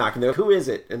knock, and they're like, who is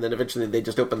it? And then eventually they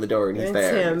just open the door and he's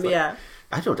there. It's him,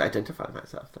 I don't identify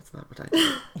myself. That's not what I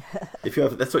do.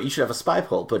 That's what you should have a spy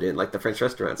hole put in, like the French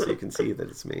restaurant, so you can see that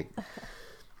it's me.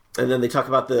 And then they talk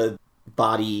about the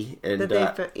body and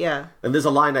and there's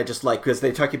a line I just like because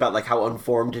they're talking about how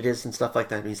unformed it is and stuff like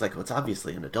that. And he's like, "Well, it's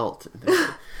obviously an adult,"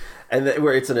 and then,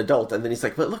 where it's an adult, and then he's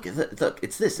like, "But look,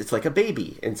 it's this. It's like a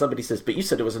baby." And somebody says, "But you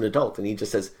said it was an adult," and he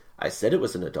just says, "I said it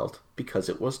was an adult because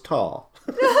it was tall."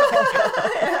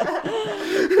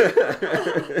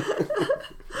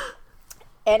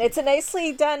 And it's a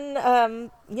nicely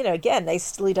done, again,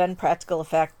 nicely done practical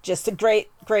effect. Just a great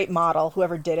model.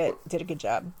 Whoever did it did a good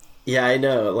job. Yeah, I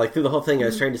know. Through the whole thing, I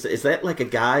was trying to say, is that a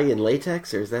guy in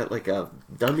latex, or is that a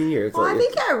dummy? Or I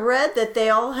think I read that they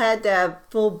all had to have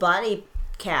full body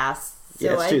casts. So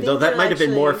yeah, it's true. Though that might have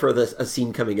been more for a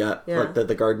scene coming up, like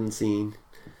the garden scene.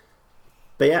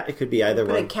 But yeah, it could be either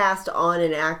one. Put a cast on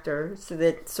an actor, so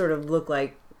that sort of looked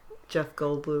like Jeff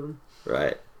Goldblum.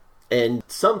 Right. And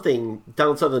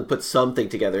Donald Sutherland puts something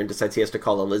together and decides he has to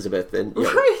call Elizabeth. And,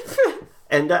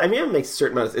 and I mean, it makes a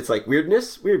certain amount of, it's like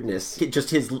weirdness. Just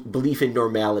his belief in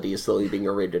normality is slowly being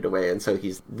eroded away. And so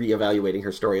he's reevaluating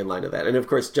her story in line of that. And of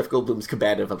course, Jeff Goldblum's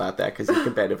combative about that because he's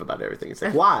combative about everything. It's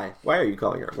like, why? Why are you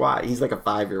calling her? Why? He's like a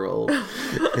 5-year-old.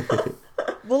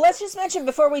 Well, let's just mention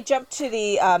before we jump to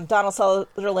the Donald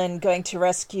Sutherland going to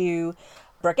rescue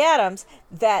Brooke Adams,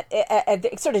 that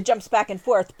it sort of jumps back and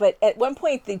forth, but at one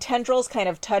point the tendrils kind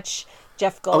of touch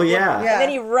Jeff Goldblum. Oh, yeah. And then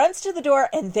he runs to the door,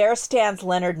 and there stands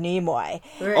Leonard Nimoy.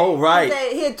 Right. Oh, right.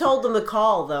 He had told them to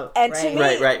call, though. And right?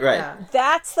 to me, Right.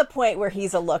 That's the point where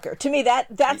he's a looker. To me,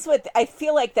 that's what I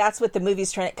feel like. That's what the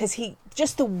movie's trying to, because he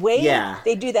just the way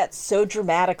they do that so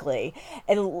dramatically,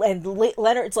 and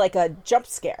Leonard's like a jump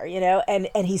scare,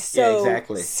 and he's so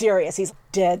serious. He's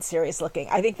dead serious looking.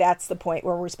 I think that's the point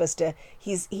where we're supposed to.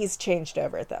 He's changed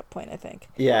over at that point, I think.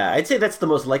 Yeah, I'd say that's the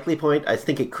most likely point. I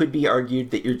think it could be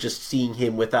argued that you're just seeing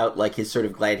him without like his sort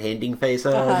of glad-handing face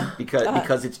on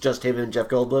because it's just him and Jeff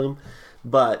Goldblum.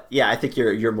 But yeah, I think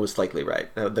you're most likely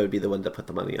right. That would be the one to put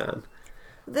the money on.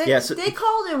 They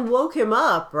called and woke him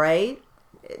up, right?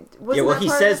 He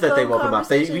says that they woke him up.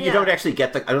 You don't actually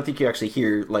get I don't think you actually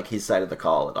hear like his side of the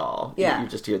call at all. Yeah. You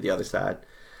just hear the other side.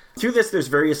 Through this, there's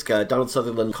various Donald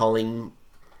Sutherland calling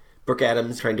Brooke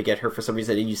Adams, trying to get her for some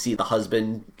reason, and you see the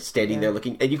husband standing there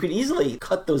looking, and you could easily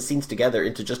cut those scenes together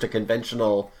into just a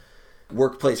conventional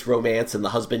workplace romance, and the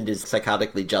husband is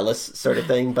psychotically jealous sort of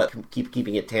thing, but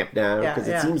keeping it tamped down, because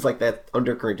it seems like that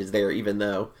undercurrent is there, even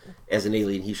though as an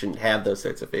alien he shouldn't have those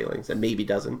sorts of feelings, and maybe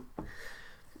doesn't.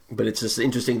 But it's just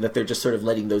interesting that they're just sort of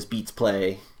letting those beats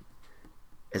play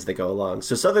as they go along.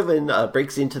 So Sutherland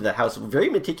breaks into the house very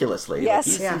meticulously. Yes.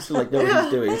 He seems to like know what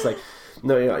he's doing. It's like,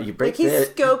 no, you break he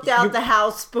scoped out the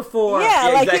house before.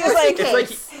 Yeah, exactly. he was like, it's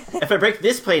like, if I break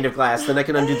this pane of glass, then I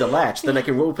can undo the latch, then I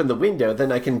can open the window,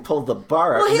 then I can pull the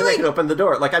bar up, and then I can open the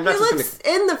door. Like, I'm not just looks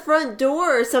in the front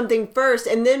door or something first,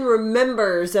 and then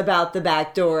remembers about the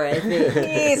back door, I think.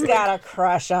 He's got a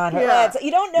crush on her. Yeah.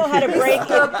 You don't know how to break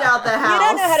scoped out the house. You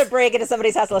don't know how to break into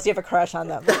somebody's house unless you have a crush on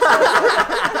them.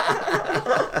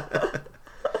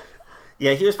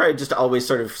 Yeah, he was probably just always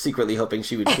sort of secretly hoping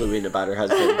she would clue in about her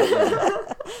husband.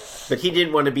 But he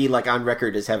didn't want to be like on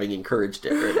record as having encouraged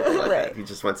it or anything like that. He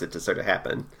just wants it to sort of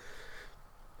happen.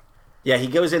 Yeah, he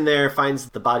goes in there, finds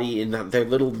the body in their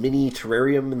little mini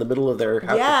terrarium in the middle of their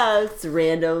house. Yeah, it's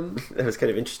random. That was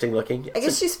kind of interesting looking. I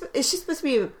guess is she supposed to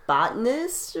be a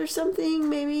botanist or something,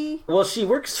 maybe? Well, she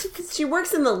works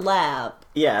in the lab.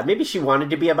 Yeah, maybe she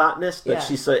wanted to be a botanist, but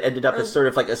she ended up as sort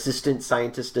of like assistant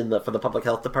scientist for the public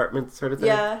health department sort of thing.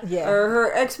 Yeah. Or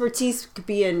her expertise could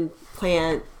be in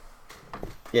plant.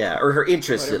 Yeah, or her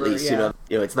interest at least. Yeah.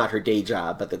 It's not her day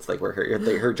job, but that's like where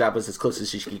her job was as close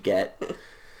as she could get.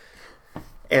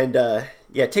 And,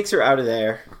 takes her out of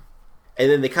there.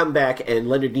 And then they come back, and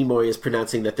Leonard Nimoy is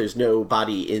pronouncing that there's no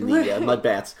body in the mud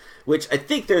baths, which I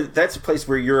think that's a place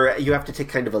where you have to take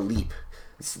kind of a leap.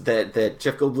 That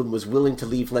Jeff Goldblum was willing to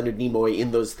leave Leonard Nimoy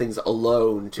in those things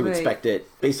alone to expect it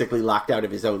basically locked out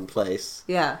of his own place.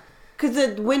 Yeah. Because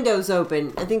the window's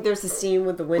open. I think there's a scene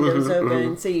with the windows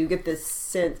open, so you get this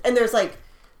sense. And there's, like,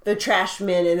 the trash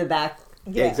men in the back.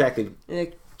 Yeah, exactly.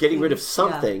 Getting rid of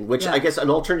something, which I guess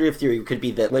an alternative theory could be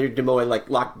that Leonard Nimoy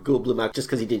locked Goldblum out just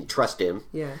because he didn't trust him.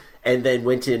 Yeah. And then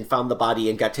went in, found the body,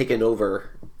 and got taken over.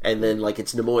 And then,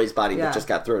 it's Nimoy's body that just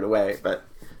got thrown away. But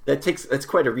that's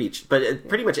quite a reach. But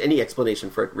pretty much any explanation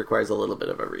for it requires a little bit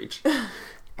of a reach.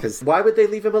 Because why would they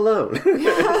leave him alone?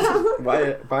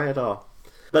 Why at all?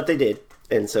 But they did.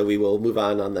 And so we will move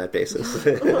on that basis.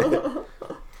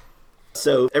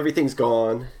 So everything's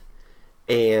gone.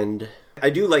 And I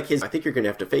do like I think you're going to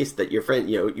have to face that your friend,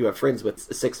 you have friends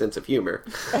with a sick sense of humor.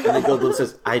 And then Goldblum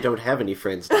says, I don't have any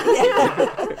friends.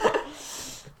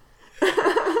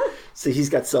 So he's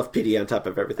got self-pity on top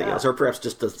of everything else, or perhaps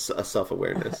just a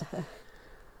self-awareness.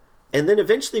 And then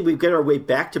eventually we get our way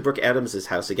back to Brooke Adams'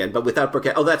 house again, but without Brooke.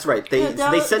 Oh, that's right. They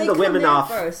send the women off.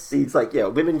 First. He's like,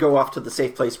 women go off to the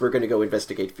safe place. We're going to go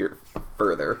investigate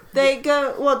further. They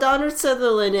go. Well, Donald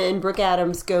Sutherland and Brooke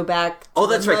Adams go back. Oh,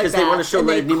 that's right, because they want to show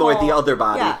Leonard Nimoy the other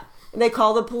body. Yeah, and they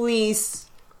call the police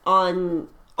on.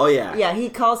 Oh yeah. Yeah, he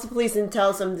calls the police and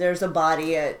tells them there's a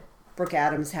body at Brooke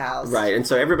Adams' house. Right, and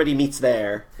so everybody meets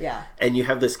there. Yeah. And you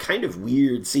have this kind of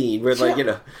weird scene where,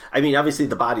 obviously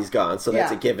the body's gone, so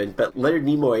that's a given, but Leonard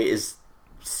Nimoy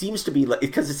seems to be,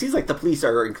 because it seems like the police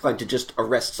are inclined to just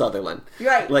arrest Sutherland.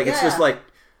 Right, it's just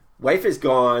wife is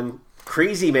gone,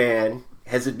 crazy man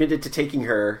has admitted to taking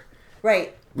her.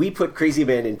 Right. we put Crazy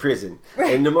Man in prison.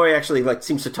 Right. And Nimoy actually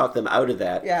seems to talk them out of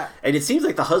that. Yeah. And it seems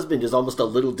like the husband is almost a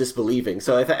little disbelieving.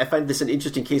 So I find this an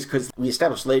interesting case because we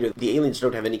established later the aliens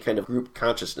don't have any kind of group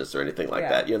consciousness or anything like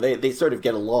that. They sort of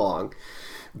get along.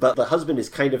 But the husband is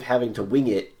kind of having to wing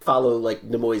it, follow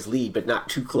Nimoy's lead, but not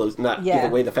too close, not give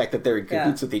away the fact that they're in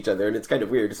cahoots with each other. And it's kind of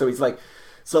weird. So he's like,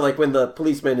 when the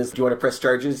policeman is, do you want to press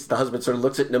charges? The husband sort of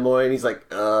looks at Nimoy and he's like,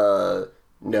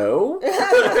 no.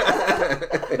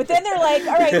 But then they're like,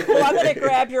 all right, well, I'm going to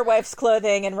grab your wife's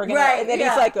clothing and we're going to, and then he's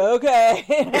like, okay.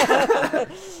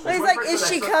 He's like, is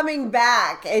she coming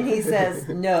back? And he says,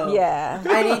 no. Yeah.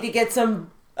 I need to get some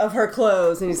of her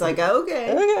clothes. And he's like,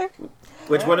 okay.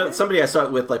 Which somebody I saw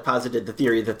it with posited the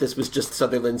theory that this was just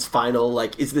Sutherland's final,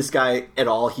 is this guy at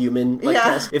all human?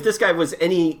 Test? If this guy was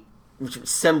any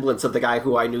semblance of the guy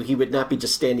who I knew, he would not be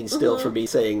just standing still for me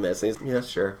saying this. And he's, yeah,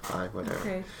 sure, fine,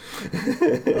 whatever.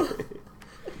 Okay.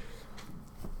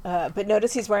 But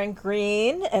notice he's wearing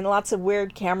green and lots of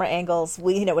weird camera angles.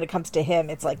 When it comes to him,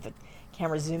 it's like the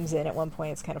camera zooms in at one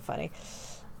point. It's kind of funny.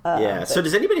 So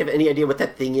does anybody have any idea what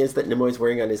that thing is that Nimoy's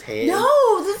wearing on his hand? No,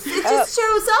 it just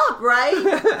shows up, right?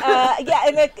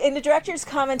 In the director's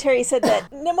commentary, he said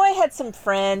that Nimoy had some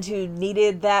friend who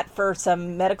needed that for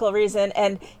some medical reason,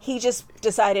 and he just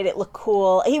decided it looked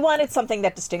cool. He wanted something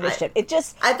that distinguished him.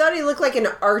 I thought he looked like an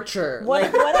archer.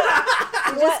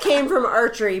 He just came from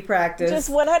archery practice. Just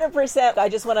 100%. I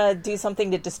just want to do something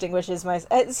that distinguishes my...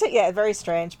 very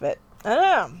strange, but I don't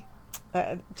know.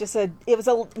 It was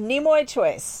a Nimoy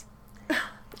choice.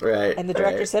 Right. And the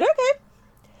director said, okay.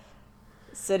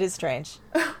 So it is strange.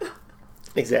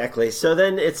 Exactly. So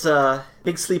then it's a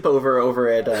big sleepover over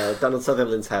at Donald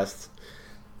Sutherland's house.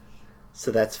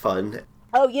 So that's fun.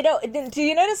 Oh, do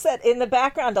you notice that in the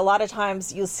background, a lot of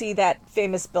times you'll see that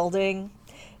famous building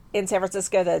in San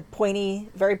Francisco, the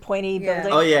very pointy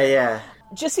building? Oh, yeah.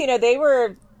 Just so you know, they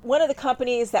were one of the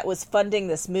companies that was funding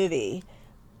this movie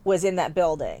was in that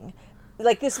building.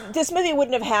 This movie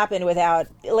wouldn't have happened without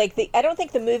I don't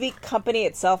think the movie company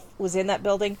itself was in that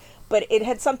building, but it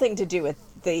had something to do with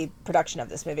the production of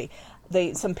this movie,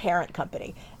 some parent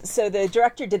company. So the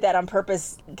director did that on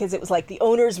purpose because it was the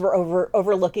owners were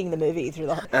overlooking the movie through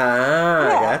the whole.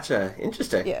 Gotcha.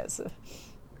 Interesting. Yes.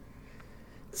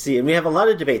 See, and we have a lot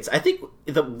of debates. I think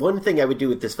the one thing I would do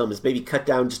with this film is maybe cut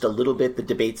down just a little bit the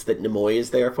debates that Nimoy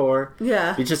is there for.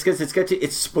 Yeah. Just because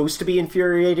it's supposed to be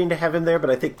infuriating to have him there, but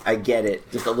I think I get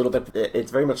it just a little bit.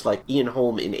 It's very much like Ian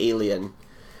Holm in Alien,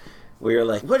 where you're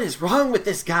like, what is wrong with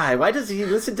this guy? Why does he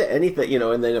listen to anything?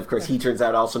 And then, of course, he turns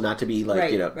out also not to be,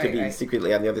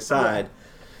 secretly on the other side. Yeah.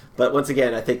 But once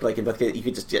again, I think, in both cases, you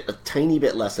could just get a tiny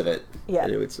bit less of it. Yeah.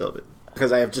 And it would still be...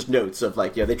 Because I have just notes of,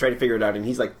 they try to figure it out, and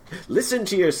he's like, listen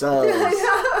to yourselves.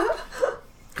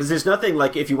 Because there's nothing,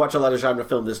 if you watch a lot of genre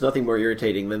film, there's nothing more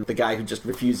irritating than the guy who just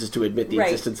refuses to admit the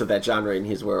existence of that genre in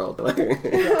his world.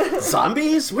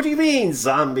 Zombies? What do you mean,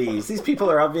 zombies? These people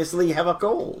obviously have a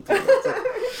cold.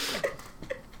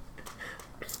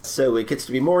 So it gets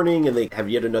to be morning, and they have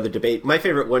yet another debate. My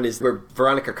favorite one is where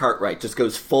Veronica Cartwright just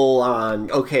goes full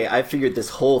on, okay, I figured this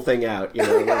whole thing out,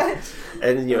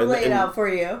 and lay it out for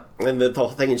you. And the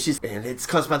whole thing, and it's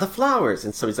caused by the flowers.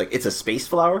 And somebody's like, it's a space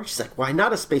flower? She's like, why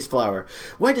not a space flower?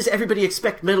 Why does everybody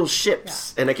expect metal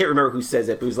ships? Yeah. And I can't remember who says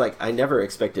it, but it was like, I never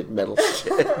expected metal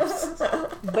ships.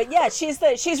 But yeah, she's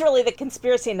really the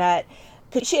conspiracy nut,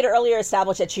 because she had earlier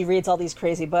established that she reads all these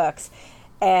crazy books.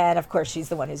 And, of course, she's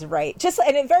the one who's right.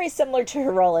 And very similar to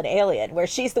her role in Alien, where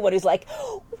she's the one who's like,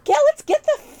 yeah, let's get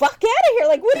the fuck out of here.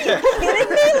 What are you kidding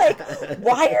me?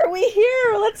 Why are we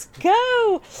here? Let's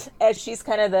go. And she's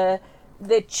kind of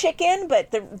the chicken,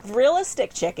 but the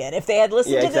realistic chicken. If they had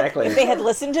listened if they had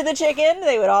listened to the chicken,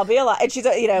 they would all be alive. And she's,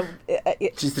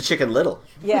 she's the Chicken Little.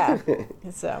 Yeah.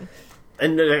 So...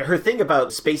 And her thing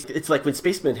about space, it's like when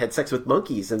spacemen had sex with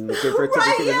monkeys and gave birth to the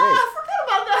human race. I forgot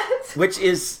about that. Which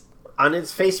is... on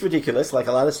its face ridiculous, like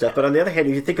a lot of stuff, but on the other hand,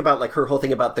 if you think about her whole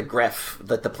thing about the greph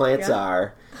that the plants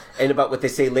are, and about what they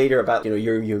say later about you're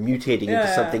mutating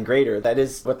into something greater, that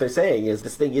is what they're saying is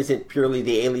this thing isn't purely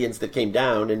the aliens that came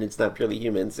down, and it's not purely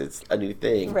humans, it's a new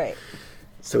thing. Right.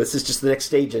 So this is just the next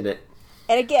stage in it.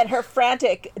 And again, her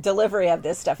frantic delivery of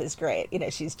this stuff is great.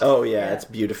 She's just, it's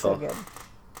beautiful. So good.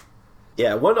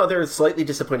 Yeah, one other slightly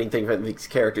disappointing thing from these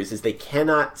characters is they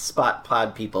cannot spot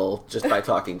pod people just by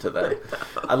talking to them.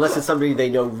 Unless it's somebody they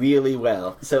know really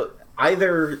well. So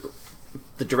either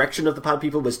the direction of the pod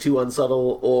people was too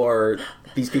unsubtle, or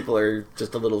these people are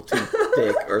just a little too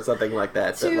thick, or something like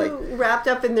that. Too wrapped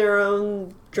up in their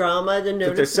own drama to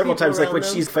notice. There's several times, when them.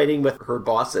 she's fighting with her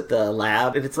boss at the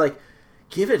lab, and it's like,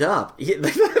 give it up.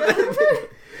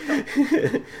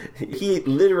 He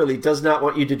literally does not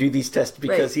want you to do these tests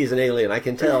because he's an alien. I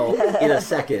can tell in a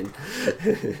second.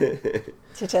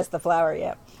 To test the flower,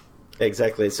 yeah.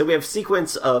 Exactly. So we have a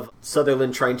sequence of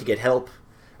Sutherland trying to get help,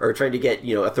 or trying to get,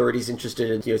 authorities interested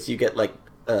in, so you get, like,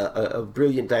 a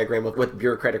brilliant diagram of what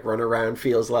bureaucratic runaround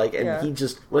feels like, and he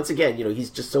just, once again, he's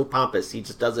just so pompous, he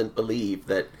just doesn't believe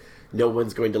that no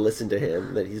one's going to listen to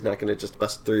him, that he's not going to just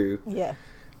bust through. Yeah.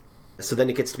 So then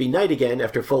it gets to be night again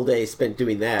after a full day spent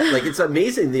doing that. Like, it's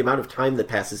amazing the amount of time that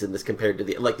passes in this compared to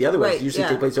the other ones usually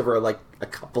take place over, like, a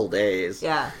couple days.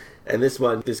 Yeah. And this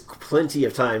one, there's plenty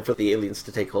of time for the aliens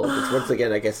to take hold, which once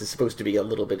again, I guess, is supposed to be a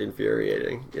little bit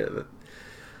infuriating.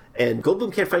 And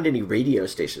Goldblum can't find any radio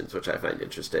stations, which I find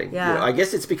interesting. Yeah. I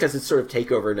guess it's because it's sort of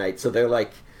takeover night, so they're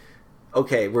like,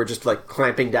 okay, we're just, like,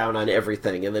 clamping down on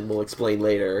everything, and then we'll explain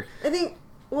later. I think,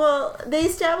 well, they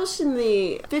established in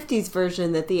the 50s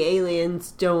version that the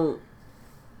aliens don't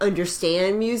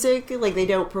understand music, like they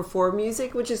don't perform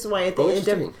music, which is why at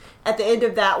the end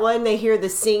of that one they hear the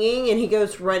singing and he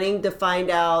goes running to find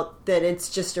out that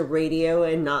it's just a radio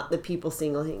and not the people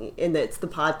singing, and that it's the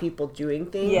pod people doing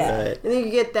things. Yeah. Right. And then you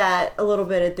get that a little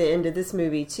bit at the end of this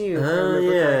movie too. Oh,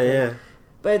 yeah.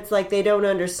 But it's like they don't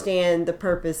understand the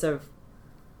purpose of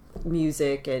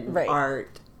music and Right.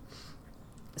 art,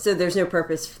 so there's no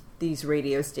purpose for these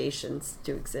radio stations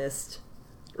to exist.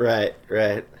 Right.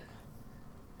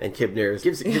 And Kibner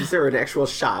gives her an actual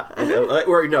shot,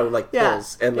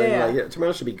 pills, and then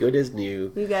tomorrow should be good as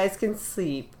new. You guys can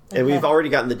sleep. And we've already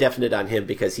gotten the definite on him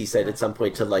because he said at some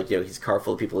point to his car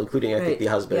full of people, including I think the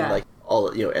husband,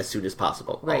 all as soon as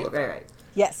possible. Right.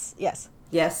 Yes.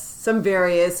 Yes, some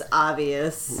various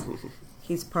obvious.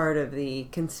 He's part of the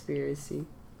conspiracy.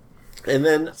 And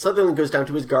then Sutherland goes down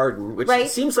to his garden, which Right.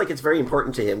 seems like it's very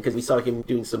important to him because we saw him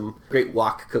doing some great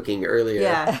wok cooking earlier.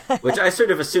 Yeah. Which I sort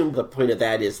of assumed the point of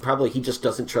that is probably he just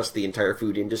doesn't trust the entire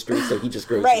food industry, so he just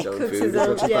grows his own Cooks food his as own-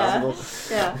 much as yeah.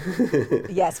 possible. Yeah.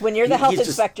 Yes, when you're the health he's just-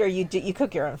 inspector, you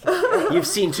cook your own food. You've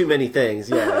seen too many things,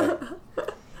 yeah.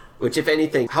 Which, if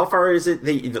anything, how far is it?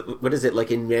 What is it,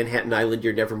 like in Manhattan Island,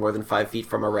 you're never more than 5 feet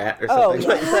from a rat or Oh, something?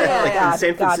 yeah. In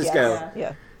San Francisco. God, yes.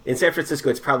 Yeah. In San Francisco,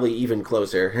 it's probably even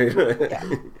closer. Yeah.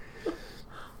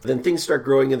 Then things start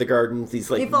growing in the garden. These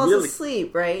He falls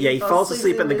asleep, right? Yeah, he falls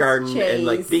asleep in the his garden, and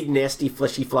like chaise. big, nasty,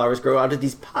 fleshy flowers grow out of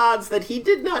these pods that he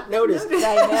did not notice.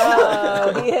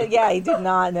 I know. He did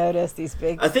not notice these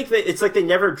big. I think that it's like they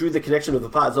never drew the connection with the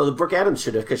pods. Although Brooke Adams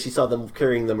should have, because she saw them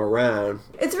carrying them around.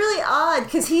 It's really odd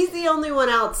because he's the only one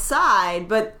outside,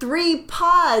 but 3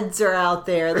 pods are out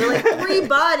there. They're like 3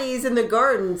 bodies in the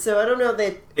garden, so I don't know if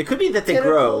they. It could be that they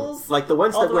grow, Tentacles like the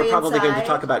ones all that the we're way probably going to inside.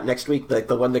 talk about next week, like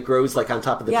the one that grows like on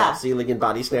top of the top ceiling in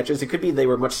Body Snatchers. It could be they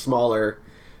were much smaller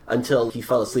until he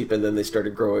fell asleep, and then they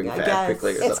started growing I fast guess.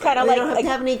 quickly. Or It's something. kinda They like- don't have to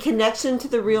have any connection to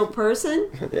the real person.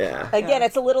 Yeah. Again,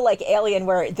 it's a little like Alien,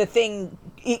 where the thing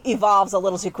evolves a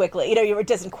little too quickly. It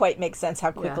doesn't quite make sense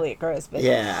how quickly it grows. But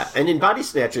Yeah, and in Body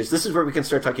Snatchers, this is where we can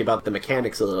start talking about the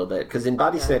mechanics a little bit. Because in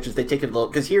Body Snatchers, they take it a little.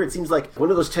 Because here it seems like one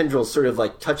of those tendrils sort of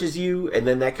like touches you, and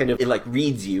then that kind of it like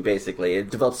reads you basically. It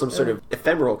develops some sort of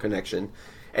ephemeral connection,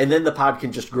 and then the pod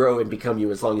can just grow and become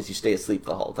you as long as you stay asleep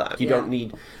the whole time. You don't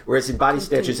need. Whereas in Body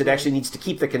Snatchers, it actually needs to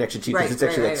keep the connection to you because Right, it's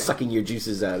actually right, like right. sucking your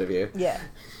juices out of you. yeah.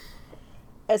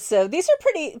 So these are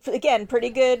pretty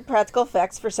good practical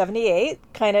effects for 78.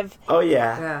 Kind of Oh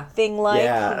yeah. Yeah. thing like.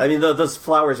 Yeah, I mean those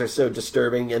flowers are so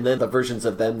disturbing, and then the versions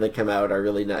of them that come out are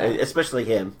really nice, especially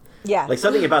him. Yeah. Like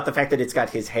something about the fact that it's got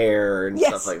his hair and Yes.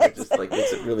 stuff like that just like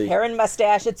makes it really Hair and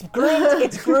mustache. It's groomed.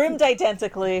 It's groomed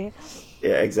identically.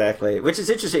 Yeah, exactly. Which is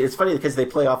interesting. It's funny because they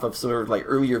play off of sort of like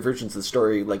earlier versions of the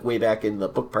story, like way back in the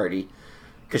book party.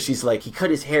 Because she's like, he cut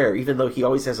his hair, even though he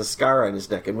always has a scar on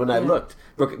his neck. And when I looked,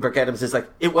 Brooke Adams is like,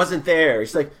 it wasn't there.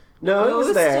 She's like, no, it was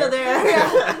it's there. still there.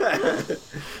 Yeah.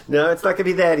 No, it's not going to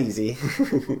be that easy.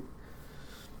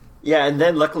 Yeah, and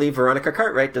then luckily Veronica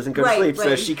Cartwright doesn't go to Right, sleep, so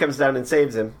right. she comes down and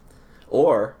saves him.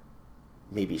 Or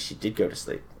maybe she did go to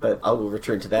sleep, but I will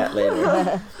return to that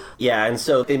later. Yeah, and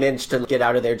so they managed to get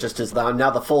out of there just as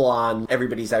now the full-on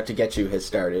everybody's out to get you has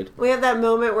started. We have that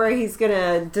moment where he's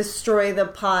gonna destroy the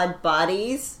pod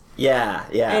bodies, Yeah,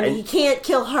 yeah. and he can't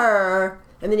kill her,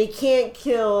 and then he can't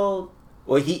kill.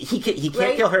 Well, he can't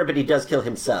Right? kill her, but he does kill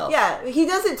himself. Yeah, he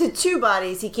does it to 2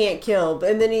 bodies he can't kill,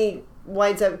 and then he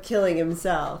winds up killing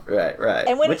himself. Right.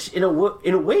 And when- Which in a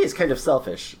way is kind of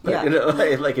selfish. But, Yeah. you know,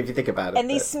 like if you think about it. And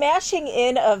the smashing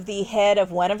in of the head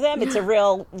of one of them, it's a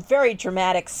real, very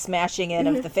dramatic smashing in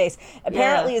of the face.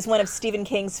 Apparently is one of Stephen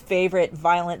King's favorite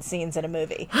violent scenes in a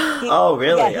movie. Oh,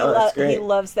 really? Yeah, Oh, that's great. he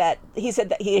loves that. He said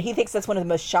that he thinks that's one of the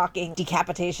most shocking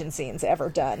decapitation scenes ever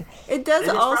done. It does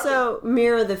And it's also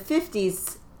mirror the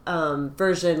 50s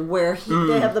version where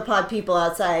they have the pod people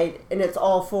outside, and it's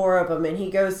all four of them, and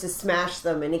he goes to smash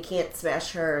them, and he can't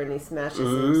smash her, and he smashes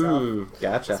himself.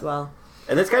 Gotcha. As well.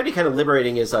 And that's got to be kind of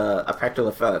liberating as a practical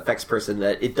effects person,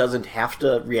 that it doesn't have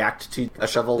to react to a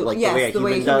shovel like the way a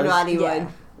human does. Body would.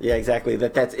 Yeah, exactly.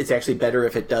 It's actually better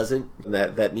if it doesn't.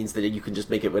 That means that you can just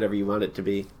make it whatever you want it to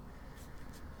be.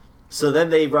 So then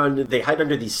they hide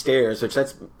under these stairs, which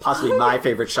that's possibly my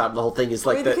favorite shot in the whole thing. Is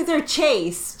like because they're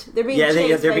chased. They're being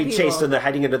chased. They're being chased, and they're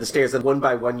hiding under the stairs. And one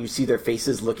by one, you see their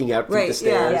faces looking out through the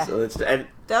stairs. Yeah. So that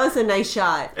was a nice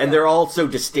shot. And they're all so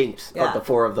distinct, the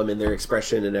four of them, in their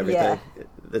expression and everything. Yeah.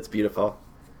 That's beautiful.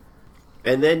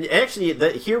 And then, actually,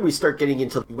 here we start getting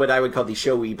into what I would call the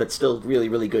showy, but still really,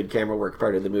 really good camera work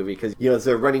part of the movie. Because, as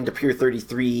they're running to Pier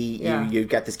 33, you've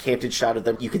got this canted shot of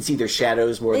them. You can see their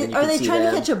shadows more than you can see them. Are they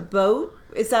trying to catch a boat?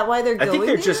 Is that why they're going there? I think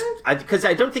they're just... Because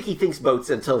I don't think he thinks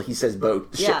boats until he says boat.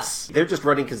 Ships. They're just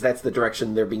running because that's the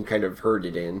direction they're being kind of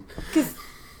herded in. Because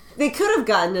they could have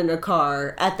gotten in a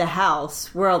car at the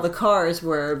house where all the cars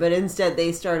were, but instead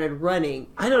they started running.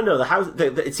 I don't know. The house.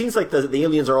 It seems like the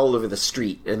aliens are all over the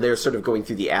street, and they're sort of going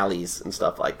through the alleys and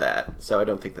stuff like that. So I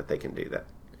don't think that they can do that.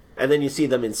 And then you see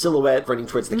them in silhouette running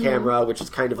towards the camera, which is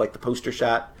kind of like the poster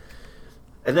shot.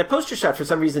 And that poster shot, for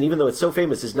some reason, even though it's so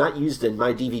famous, is not used in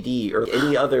my DVD or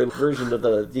any other version of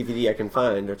the DVD I can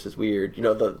find, which is weird.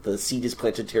 The seed is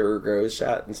planted, terror grows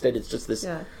shot. Instead, it's just this...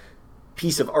 Yeah.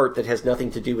 Piece of art that has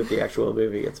nothing to do with the actual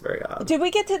movie. It's very odd. Did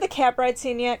we get to the cab ride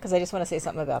scene yet? Because I just want to say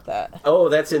something about that. Oh,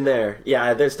 that's in there.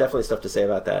 Yeah, there's definitely stuff to say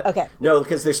about that. Okay. No,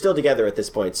 because they're still together at this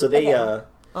point. So they,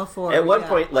 all four. At one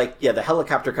point, the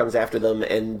helicopter comes after them,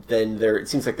 and then it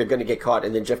seems like they're going to get caught,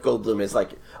 and then Jeff Goldblum is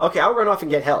like, okay, I'll run off and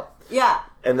get help. Yeah.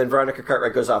 And then Veronica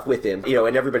Cartwright goes off with him,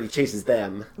 and everybody chases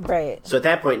them. Right. So at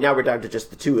that point, now we're down to just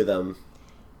the two of them.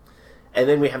 And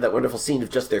then we have that wonderful scene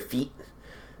of just their feet.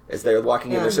 As they're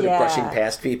walking and they're sort of brushing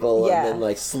past people, and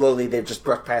then slowly they've just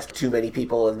brushed past too many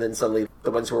people, and then suddenly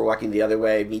the ones who are walking the other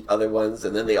way meet other ones,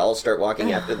 and then they all start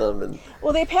walking after them. And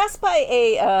well, they pass by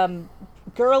a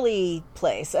girly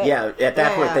place. At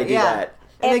that point they do that.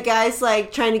 And the guy's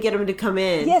trying to get him to come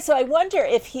in. Yeah, so I wonder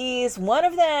if he's one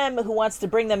of them who wants to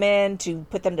bring them in to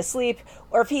put them to sleep,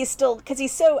 or if he's still, because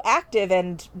he's so active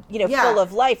and full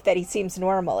of life that he seems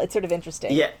normal. It's sort of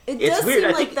interesting. Yeah, it does weird.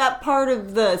 seem like that part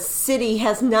of the city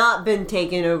has not been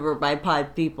taken over by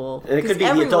pod people. And it could be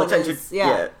the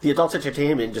adult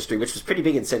entertainment industry, which was pretty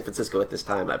big in San Francisco at this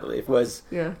time, I believe, was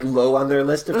low on their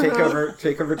list of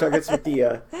takeover targets with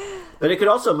the. But it could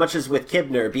also, much as with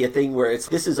Kibner, be a thing where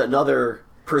this is another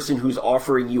person who's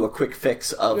offering you a quick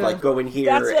fix of go in here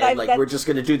and we're just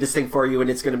going to do this thing for you and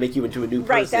it's going to make you into a new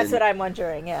person. Right, that's what I'm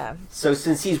wondering, yeah. So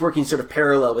since he's working sort of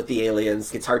parallel with the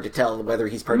aliens, it's hard to tell whether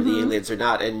he's part of the aliens or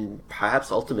not, and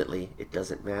perhaps ultimately it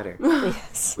doesn't matter.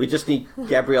 Yes. We just need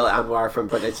Gabrielle Anwar from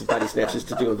Body Snatchers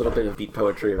to do a little bit of beat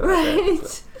poetry about that.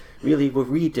 So, really, were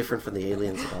we different from the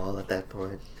aliens at all at that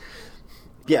point?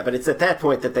 Yeah, but it's at that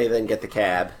point that they then get the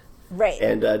cab. Right.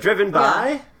 And driven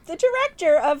by... the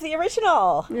director of the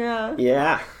original. Yeah.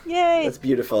 Yeah. Yay. That's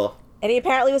beautiful. And he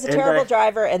apparently was a terrible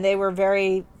driver, and they were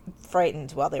very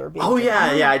frightened while they were being driven.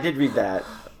 Yeah, I did read that.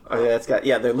 Oh,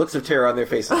 yeah, their looks of terror on their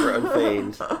faces were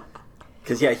unfeigned.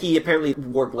 Because, he apparently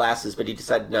wore glasses, but he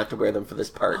decided not to wear them for this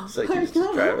part, so he was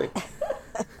just driving.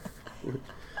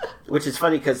 Which is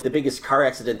funny, because the biggest car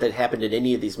accident that happened in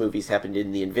any of these movies happened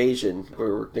in The Invasion,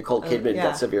 where Nicole Kidman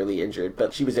got severely injured,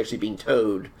 but she was actually being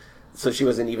towed. So she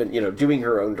wasn't even, doing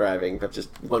her own driving, but just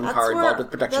one car involved with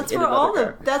production in another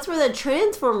car. That's where the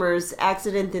Transformers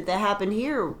accident that happened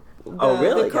here.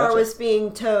 Really? The car was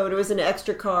being towed. It was an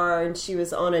extra car, and she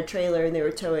was on a trailer, and they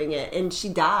were towing it, and she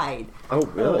died. Oh,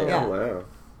 really? Oh, wow.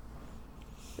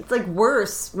 It's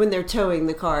worse when they're towing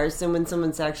the cars than when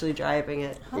someone's actually driving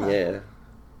it. Huh. Yeah.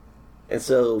 And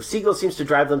so Siegel seems to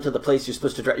drive them to the place you're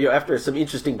supposed to drive. After some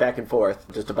interesting back and forth,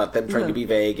 just about them trying to be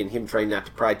vague and him trying not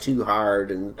to pry too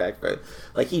hard and back.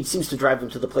 He seems to drive them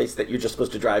to the place that you're just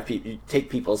supposed to take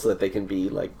people so that they can be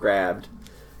grabbed.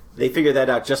 They figure that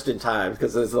out just in time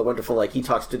because there's the wonderful he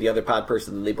talks to the other pod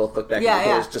person and they both look back and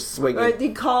the door's just swinging. Or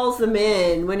he calls them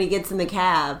in when he gets in the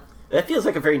cab. That feels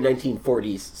like a very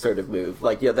 1940s sort of move.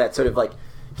 That sort of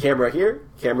camera here,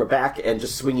 camera back, and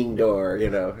just swinging door.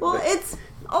 Well, it's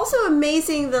also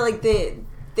amazing that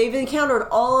they've encountered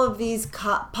all of these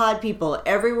pod people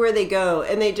everywhere they go,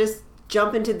 and they just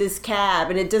jump into this cab,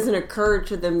 and it doesn't occur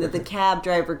to them that the cab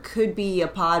driver could be a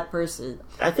pod person.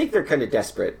 I think they're kind of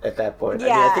desperate at that point.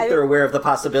 Yeah, I think they're aware of the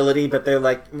possibility, but they're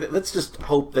let's just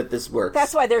hope that this works.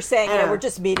 That's why they're saying, we're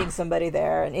just meeting somebody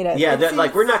there, and Yeah,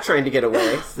 we're not trying to get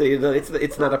away.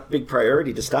 It's not a big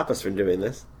priority to stop us from doing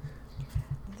this.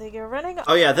 They go running.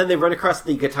 Oh yeah, then they run across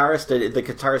the guitarist. The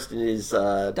guitarist and his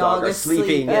dog are is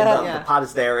sleeping, asleep. and Yeah. the pod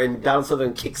is there. And Donald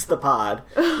Sutherland kicks the pod,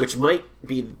 which might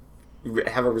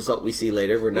have a result we see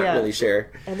later. We're not really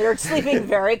sure. And they're sleeping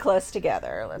very close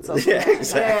together. Let's also Yeah,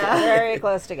 exactly. very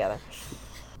close together.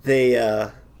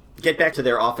 They get back to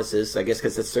their offices, I guess,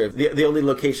 because it's sort of the only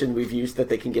location we've used that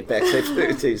they can get back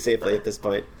safely at this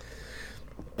point.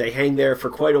 They hang there for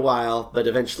quite a while, but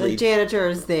eventually... The janitor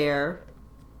is there.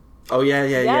 Oh, yeah,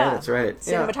 that's right.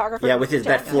 Cinematographer. Yeah, with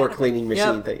that floor cleaning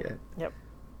machine thing. Yeah. Yep.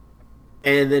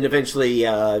 And then eventually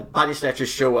body snatchers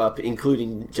show up,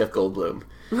 including Jeff Goldblum,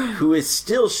 who is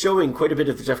still showing quite a bit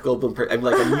of the Jeff Goldblum,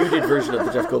 like a muted version of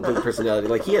the Jeff Goldblum personality.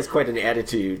 Like, he has quite an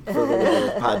attitude for one of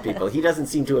the pod people. He doesn't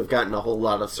seem to have gotten a whole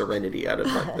lot of serenity out of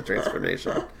like, the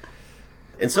transformation.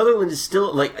 And Sutherland is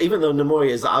still, like, even though Nimoy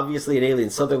is obviously an alien,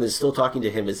 Sutherland is still talking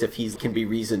to him as if he can be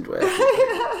reasoned with.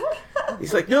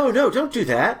 He's like, no, don't do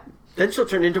that. Then she'll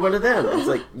turn into one of them. It's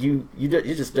like, you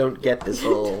just don't get this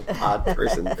whole pod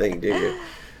person thing, do you?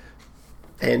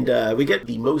 And we get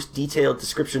the most detailed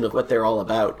description of what they're all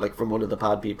about, like from one of the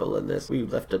pod people in this. We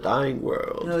left a dying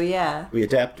world. Oh, yeah. We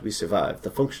adapt, we survive. The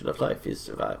function of life is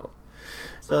survival.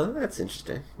 So that's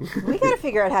interesting. We got to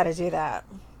figure out how to do that.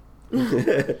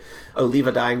 Oh, leave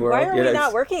a dying world? Why are we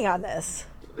not working on this?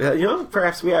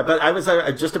 Perhaps we are. But I was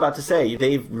just about to say,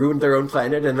 they've ruined their own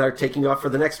planet and they're taking off for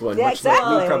the next one, which we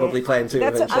probably plan to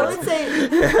eventually. I would say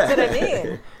that's what I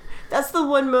mean. That's the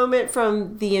one moment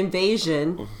from The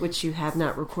Invasion, which you have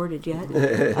not recorded yet,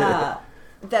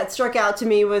 that struck out to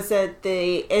me was at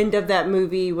the end of that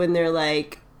movie when they're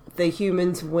like, the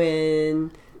humans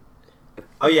win.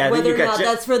 Oh, yeah. Whether or not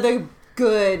that's for the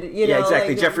good, you know. Yeah,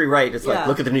 exactly. Like, Jeffrey Wright is like,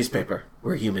 look at the newspaper.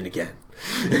 We're human again.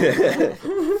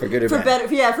 For good or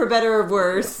bad. For better or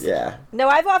worse. Yeah. No,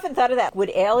 I've often thought of that.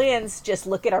 Would aliens just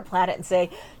look at our planet and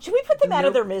say, should we put them out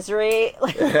of their misery?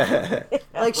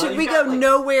 Like, should we go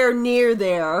nowhere near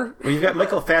there? Well, you've got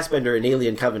Michael Fassbender in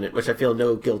Alien Covenant, which I feel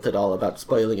no guilt at all about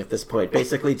spoiling at this point.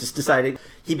 Basically, just deciding,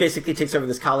 he basically takes over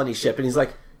this colony ship and he's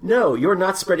like, no, you're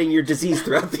not spreading your disease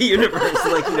throughout the universe.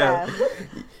 Like,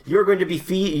 you're going to be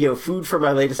food for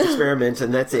my latest experiment,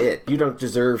 and that's it. You don't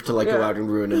deserve to go out and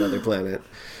ruin another planet.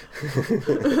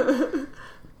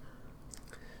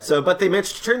 But they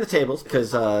managed to turn the tables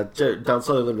because Don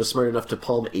Sutherland was smart enough to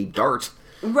palm a dart.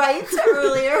 Right,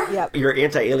 earlier. Yep. Your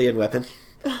anti-alien weapon.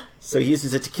 So he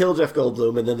uses it to kill Jeff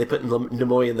Goldblum, and then they put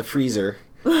Nimoy in the freezer.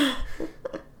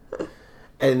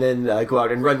 And then go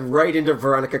out and run right into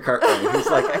Veronica Cartwright. He's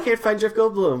like, I can't find Jeff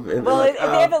Goldblum. And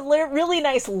they have a really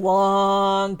nice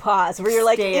long pause where you're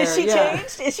like, is she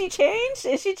changed? Is she changed?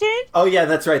 Is she changed? Oh, yeah,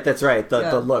 that's right.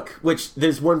 The look. Which,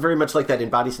 there's one very much like that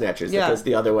in Body Snatchers that goes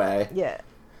the other way. Yeah.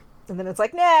 And then it's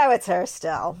like, no, it's her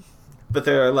still. But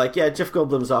they're like, yeah, Jeff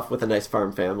Goldblum's off with a nice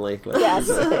farm family. Yes.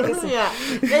 Yeah.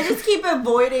 They just keep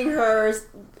avoiding her,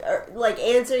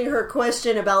 answering her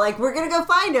question about, we're going to go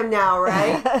find him now,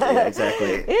 right? Yeah,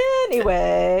 exactly.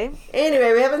 Anyway,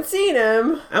 we haven't seen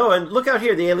him. Oh, and look out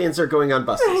here. The aliens are going on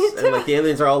buses. And, the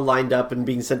aliens are all lined up and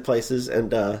being sent places.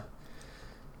 And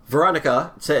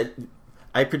Veronica said,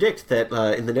 I predict that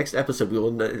in the next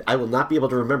episode I will not be able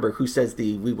to remember who says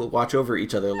we will watch over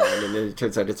each other line, and then it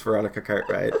turns out it's Veronica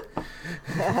Cartwright.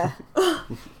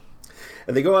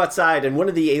 And they go outside, and one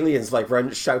of the aliens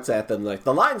shouts at them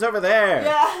the line's over there.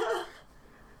 Yeah.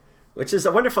 Which is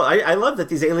wonderful. I love that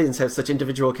these aliens have such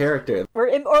individual character.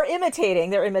 or imitating.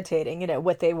 They're imitating,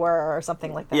 what they were or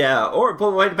something like that. Yeah,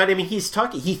 but I mean, he's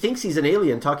talking. He thinks he's an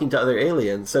alien talking to other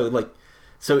aliens.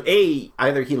 So A,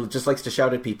 either he just likes to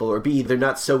shout at people, or B, they're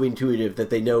not so intuitive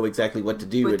that they know exactly what to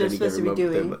do at any given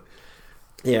moment.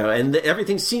 Yeah, and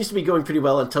everything seems to be going pretty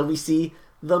well until we see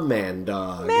the man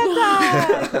dog.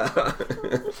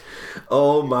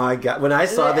 Oh my god! When I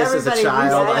saw this as a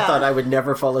child, I thought I would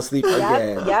never fall asleep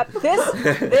again. Yep.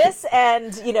 This,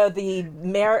 and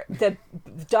the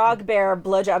dog bear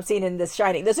blowjob scene in The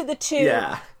Shining. Those are the two.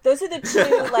 Yeah. Those are the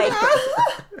two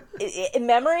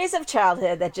memories of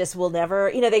childhood that just will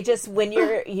never. They just when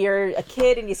you're a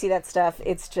kid and you see that stuff,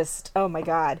 it's just oh my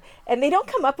god. And they don't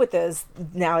come up with those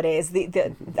nowadays.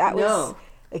 That was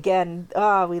again.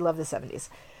 Oh, we love the 70s.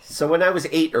 So when I was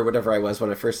 8 or whatever I was when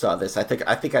I first saw this, I think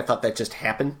I thought that just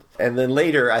happened, and then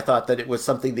later I thought that it was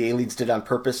something the aliens did on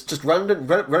purpose. Just run,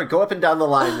 go up and down the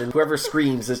line, and whoever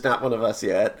screams is not one of us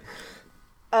yet.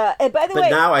 And by the way,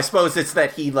 now I suppose it's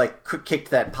that he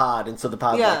kicked that pod, and so the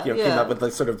pod came up with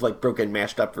a sort of broken,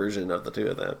 mashed up version of the two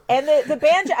of them. And the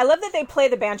banjo, I love that they play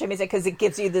the banjo music because it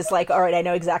gives you this all right, I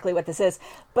know exactly what this is.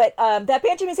 But that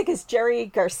banjo music is Jerry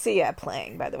Garcia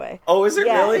playing, by the way. Oh, is it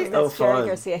really? That's Jerry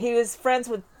Garcia. He was friends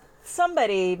with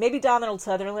somebody, maybe Donald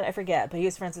Sutherland, I forget, but he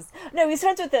was friends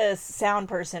with a sound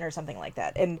person or something like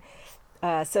that. And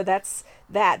so that's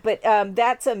that. But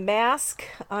that's a mask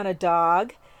on a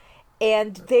dog.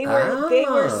 And they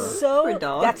were so,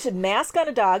 that's a mask on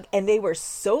a dog, and they were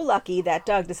so lucky that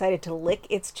dog decided to lick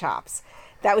its chops.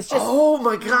 That was just... Oh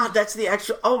my God, that's the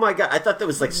actual... Oh my God, I thought that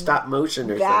was like stop motion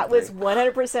or something. That was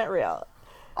 100% real.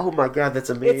 Oh my God,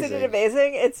 that's amazing. Isn't it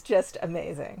amazing? It's just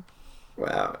amazing.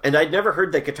 Wow. And I'd never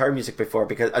heard that guitar music before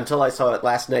until I saw it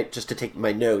last night just to take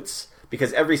my notes.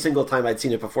 Because every single time I'd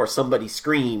seen it before, somebody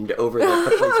screamed over the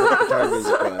place where the guitar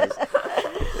music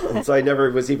was. And so I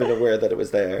never was even aware that it was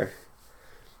there.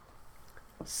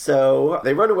 So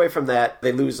they run away from that.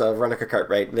 They lose Veronica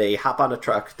Cartwright. They hop on a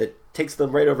truck that takes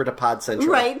them right over to Pod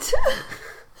Central. Right.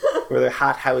 Where they're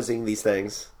hot housing these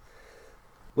things.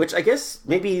 Which I guess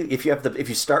maybe if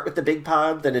you start with the big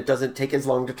pod, then it doesn't take as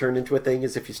long to turn into a thing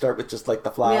as if you start with just like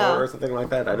the flower or something like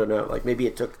that. I don't know. Like maybe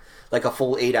it took like a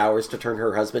full 8 hours to turn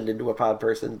her husband into a pod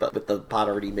person, but with the pod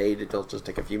already made, it'll just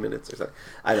take a few minutes or something.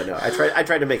 I don't know. I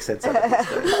try to make sense of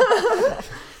it.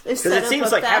 Because it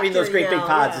seems like having those great big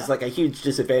pods is like a huge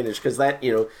disadvantage. Because that,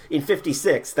 in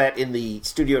 56, that in the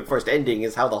studio enforced ending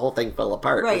is how the whole thing fell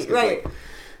apart. Right.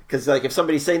 Because, like, if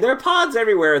somebody's saying, there are pods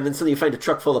everywhere, and then suddenly you find a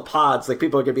truck full of pods, like,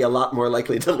 people are going to be a lot more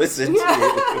likely to listen to you.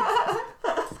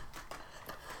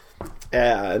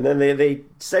 Yeah, and then they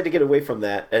decide to get away from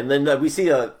that. And then we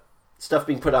see stuff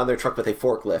being put on their truck with a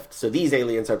forklift. So these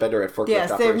aliens are better at forklift operation.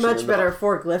 Yes, they're much better at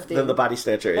forklifting. Than the body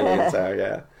snatcher aliens are,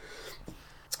 yeah.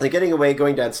 They're getting away,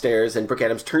 going downstairs, and Brooke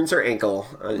Adams turns her ankle.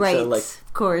 Right, so,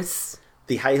 of course.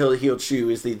 The high-heeled shoe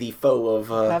is the foe of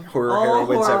horror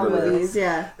heroines everywhere. Movies,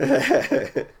 yeah.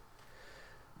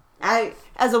 I,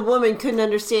 as a woman, couldn't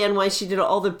understand why she did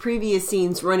all the previous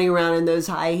scenes running around in those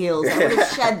high heels. I would have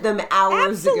shed them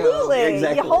hours ago. Absolutely.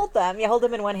 Exactly. You hold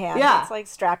them in one hand. Yeah. It's like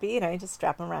strappy, you just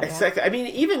strap them around. Exactly. I mean,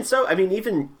 even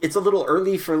it's a little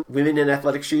early for women in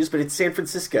athletic shoes, but it's San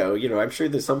Francisco. I'm sure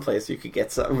there's some place you could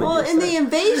get something. Well, in The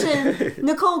Invasion,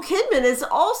 Nicole Kidman is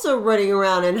also running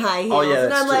around in high heels. Oh, yeah,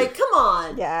 and I'm true. like, come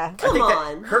on. Yeah. Come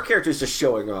on. Her character's just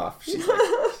showing off.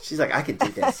 She's like, I can do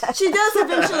this. She does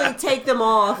eventually take them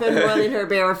off and run in her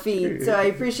bare feet, so I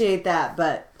appreciate that,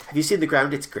 but... Have you seen the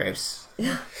ground? It's gross.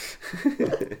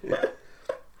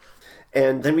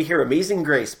 And then we hear Amazing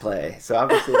Grace play, so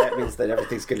obviously that means that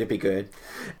everything's going to be good.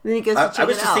 Then he goes to check I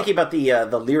was it just out. thinking about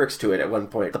the lyrics to it at one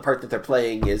point. The part that they're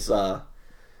playing is,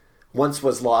 once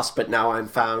was lost, but now I'm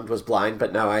found, was blind,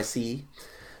 but now I see.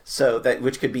 So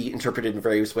which could be interpreted in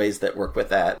various ways that work with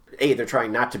that. They're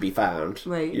trying not to be found,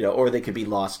 right? Or they could be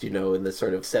lost, in the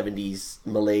sort of 70s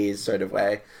malaise sort of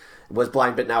way. Was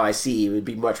blind, but now I see. It would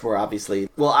be much more obviously.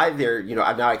 Well, either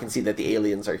now I can see that the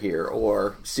aliens are here,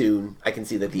 or soon I can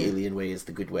see that the alien way is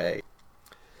the good way.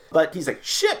 But he's like,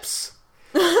 ships.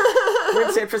 We're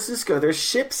in San Francisco. There's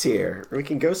ships here. We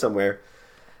can go somewhere.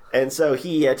 And so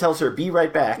he tells her, "Be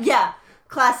right back." Yeah.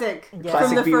 Classic. Yeah. Classic,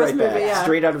 from the be first right movie, back. yeah.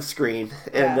 Straight out of Screen.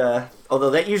 And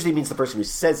although that usually means the person who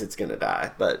says it's going to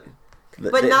die, but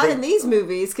not in these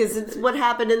movies, because it's what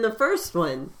happened in the first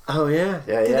one. Oh yeah,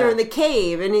 yeah. They're in the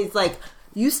cave, and he's like,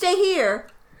 "You stay here.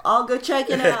 I'll go check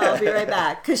it out. I'll be right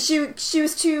back." Because she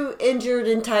was too injured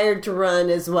and tired to run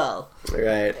as well.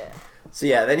 Right. Yeah. So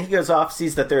then he goes off,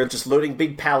 sees that they're just loading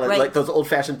big pallets, like those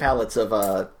old-fashioned pallets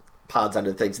of pods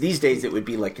onto things. These days it would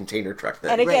be like container truck.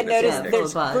 And again, notice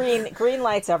there's green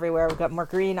lights everywhere. We've got more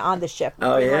green on the ship.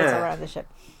 Oh, green yeah. lights around the ship.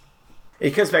 He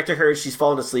comes back to her, she's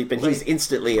fallen asleep, and he's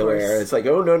instantly aware. It's like,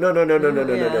 oh, no.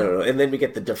 And then we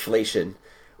get the deflation,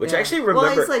 which I actually remember.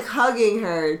 Well, he's like hugging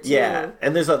her, too. Yeah,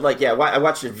 and there's I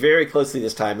watched it very closely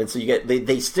this time, and so you get,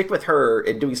 they stick with her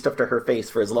and doing stuff to her face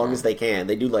for as long as they can.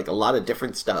 They do like a lot of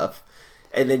different stuff.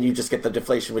 And then you just get the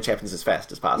deflation, which happens as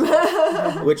fast as possible.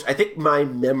 Which I think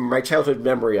my childhood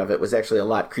memory of it was actually a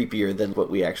lot creepier than what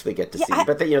we actually get to see.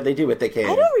 But they do what they can.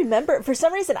 I don't remember. For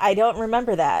some reason, I don't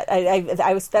remember that.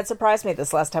 That surprised me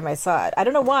this last time I saw it. I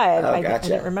don't know why. I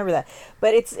didn't remember that.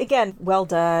 But it's, again, well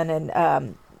done. And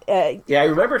I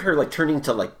remembered her like turning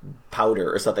to like powder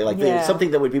or something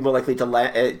something that would be more likely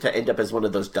to end up as one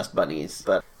of those dust bunnies.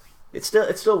 But it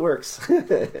still works.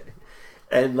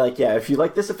 And, if you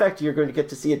like this effect, you're going to get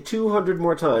to see it 200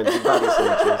 more times in Body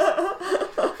Snatchers.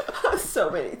 So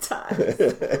many times.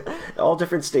 All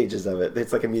different stages of it.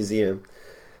 It's like a museum.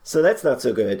 So that's not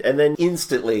so good. And then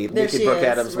instantly, naked Brooke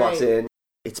Adams walks in.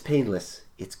 It's painless.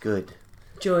 It's good.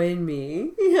 Join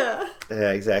me. Yeah.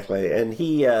 Yeah, exactly. And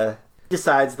he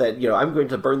decides that, I'm going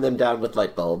to burn them down with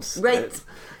light bulbs. Right.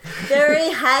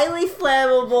 Very highly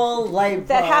flammable light bulbs.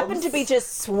 That happen to be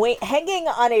just hanging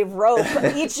on a rope.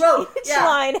 Each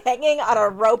line hanging on a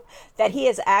rope that he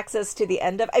has access to the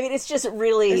end of. I mean, it's just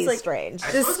really strange.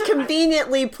 This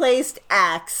conveniently placed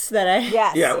axe that I...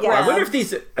 Yes. Yeah, I wonder if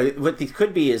these... what these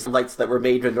could be is lights that were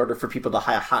made in order for people to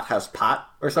have a hothouse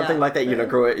pot or something like that.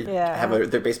 Have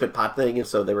their basement pot thing, and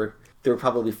so there were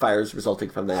probably fires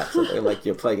resulting from that. So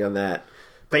they're playing on that.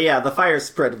 But yeah, the fire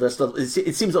spread list,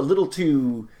 it seems a little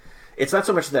too... It's not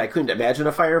so much that I couldn't imagine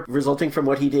a fire resulting from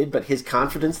what he did, but his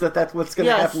confidence that that's what's going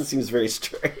to happen seems very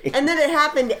strange. And then it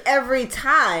happened every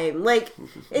time. Like,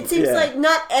 it seems like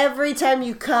not every time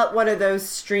you cut one of those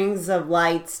strings of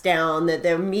lights down that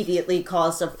they immediately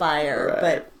cause a fire.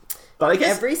 Right. But I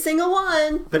guess every single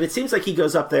one. But it seems like he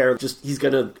goes up there, he's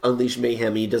going to unleash mayhem,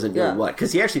 and he doesn't know what.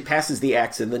 Because he actually passes the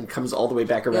axe and then comes all the way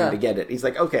back around to get it. He's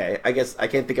like, okay, I guess I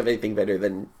can't think of anything better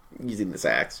than using this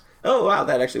axe. Oh, wow,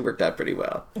 that actually worked out pretty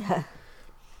well.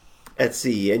 Let's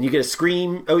see, and you get a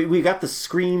scream. Oh, we got the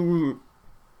scream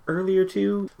earlier,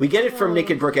 too? We get it from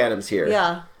Naked Brooke Adams here.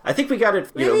 Yeah. I think we got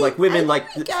it, like women I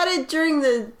got it during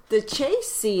the chase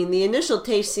scene, the initial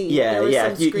chase scene. Yeah.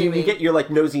 You get your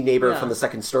nosy neighbor from the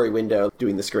second story window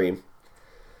doing the scream.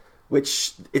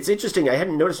 Which, it's interesting, I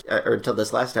hadn't noticed until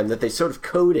this last time, that they sort of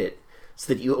code it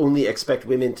so that you only expect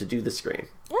women to do the scream.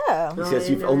 Yeah. Because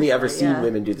you've only ever seen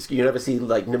women do the scream. You never see,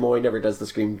 Nimoy never does the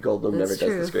scream, Goldblum never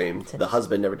does the scream, the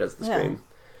husband never does the scream.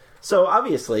 So,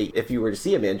 obviously, if you were to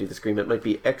see a man do the scream, it might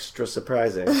be extra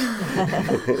surprising.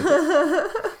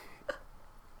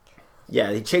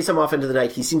 Yeah, they chase him off into the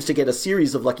night. He seems to get a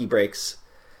series of lucky breaks.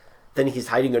 Then he's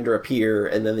hiding under a pier,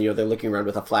 and then, they're looking around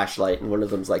with a flashlight, and one of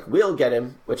them's like, we'll get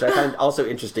him, which I find also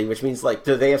interesting, which means,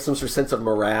 do they have some sort of sense of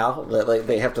morale? That,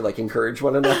 they have to, encourage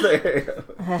one another?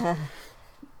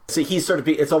 So he's sort of,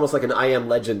 it's almost like an I Am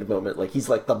Legend moment. He's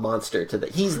the monster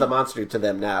he's the monster to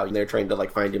them now, and they're trying to,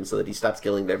 find him so that he stops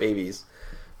killing their babies.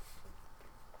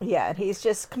 Yeah, and he's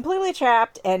just completely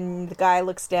trapped, and the guy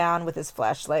looks down with his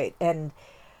flashlight, and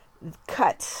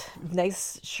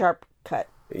nice, sharp cut.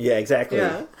 Yeah, exactly.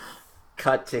 Yeah.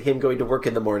 Cut to him going to work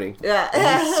in the morning. Yeah.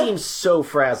 And he seems so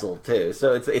frazzled, too.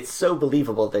 So it's so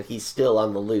believable that he's still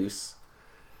on the loose.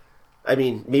 I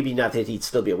mean, maybe not that he'd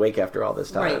still be awake after all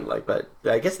this time, but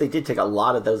I guess they did take a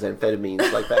lot of those amphetamines,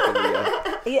 back in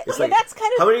the... that's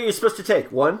kind of... How many are you supposed to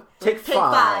take? One? Take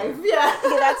 5. Yeah,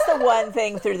 that's the one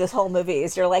thing through this whole movie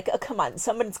is you're like, oh, come on,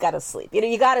 someone's got to sleep.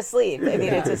 You got to sleep. I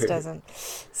mean, it just doesn't...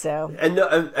 So... And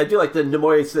I do like the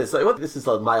Nimoy says, this is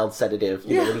a mild sedative,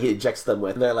 when he injects them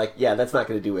with. And they're like, yeah, that's not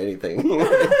going to do anything.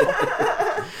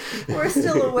 We're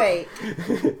still awake.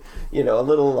 A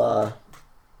little...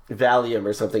 Valium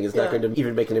or something is not going to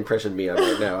even make an impression on me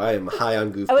right now. I am high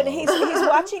on goofballs. Oh, and he's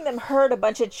watching them herd a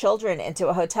bunch of children into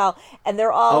a hotel, and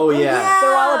they're all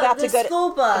they're all about to go to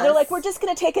school bus. And they're like, we're just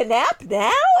going to take a nap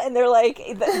now, and they're like,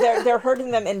 they're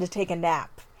herding them in to take a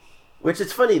nap. Which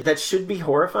is funny. That should be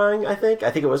horrifying. I think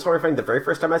it was horrifying the very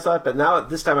first time I saw it, but now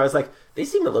this time I was like, they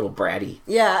seem a little bratty.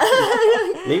 Yeah.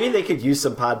 Maybe they could use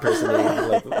some pod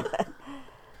personality.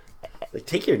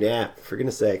 Take your nap, for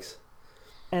goodness sakes.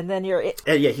 And then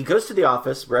he goes to the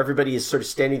office where everybody is sort of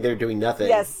standing there doing nothing.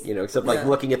 Yes. Except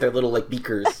looking at their little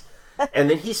beakers. And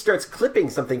then he starts clipping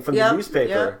something from the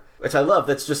newspaper, which I love.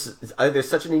 That's just either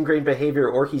such an ingrained behavior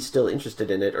or he's still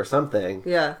interested in it or something.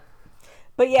 Yeah.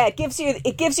 But yeah, it gives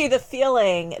you the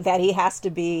feeling that he has to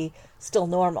be still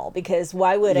normal, because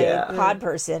why would a pod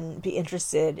person be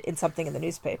interested in something in the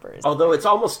newspapers? Although it's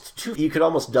almost you could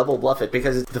almost double bluff it,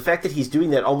 because the fact that he's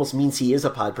doing that almost means he is a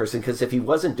pod person, because if he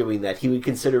wasn't doing that, he would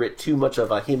consider it too much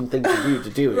of a him thing to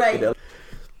do it. Right.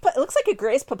 But it looks like a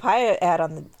Gray's Papaya ad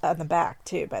on the back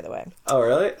too, by the way. Oh,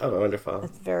 really? Oh, wonderful.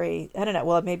 It's very, I don't know.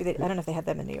 Well, maybe I don't know if they had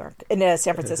them in New York, in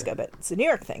San Francisco, but it's a New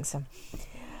York thing, so.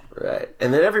 Right.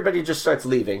 And then everybody just starts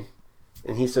leaving.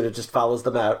 And he sort of just follows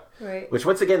them out. Right. Which,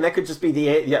 once again, that could just be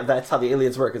that's how the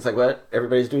aliens work. It's like, what?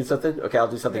 Everybody's doing something? Okay, I'll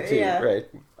do something too. Yeah. Right.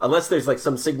 Unless there's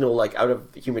some signal out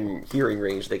of human hearing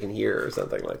range they can hear or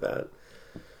something like that.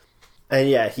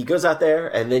 And he goes out there,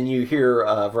 and then you hear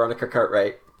Veronica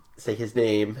Cartwright say his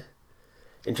name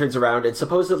and turns around. And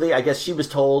supposedly, I guess she was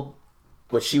told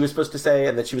what she was supposed to say,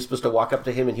 and that she was supposed to walk up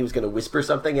to him and he was going to whisper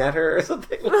something at her or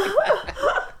something like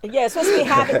that. Yeah, it's supposed to be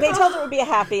happy. They told her it would be a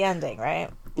happy ending,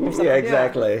 right? Yeah,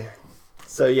 exactly. Yeah.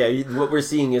 So what we're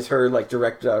seeing is her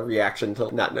direct reaction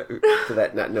to not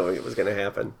knowing it was going to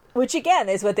happen. Which again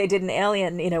is what they did in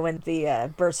Alien. When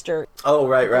the burster. Oh,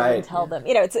 right. Tell them.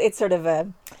 It's sort of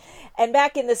a. And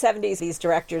back in the 70s, these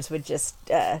directors would just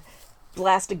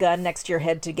blast a gun next to your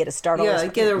head to get a startle. Yeah,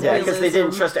 get a Yeah, because they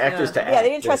didn't trust actors to act. Yeah, they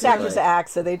didn't trust actors to basically. act,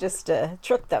 so they just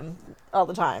tricked them all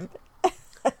the time.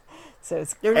 So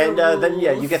it's And then,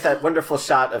 you get that wonderful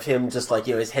shot of him just like,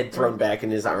 his head thrown back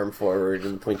and his arm forward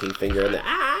and pointing finger. And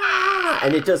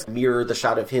and it does mirror the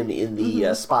shot of him in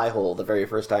the spy hole the very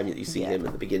first time that you see him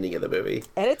in the beginning of the movie.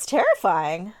 and it's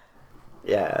terrifying.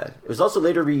 Yeah. It was also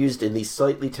later reused in the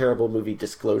slightly terrible movie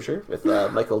Disclosure with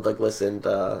Michael Douglas and,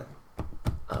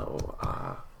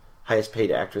 highest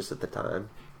paid actress at the time.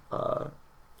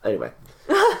 Anyway.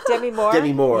 Demi Moore?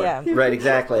 Demi Moore. Yeah. Right,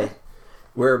 exactly.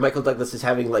 Where Michael Douglas is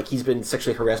having, he's been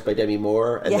sexually harassed by Demi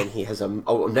Moore, and then he has a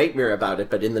nightmare about it,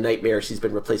 but in the nightmare, she's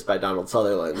been replaced by Donald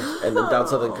Sutherland. And then Donald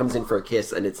Sutherland comes in for a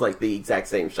kiss, and it's, the exact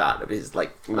same shot of his,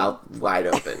 mouth wide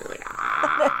open. And,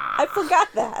 I forgot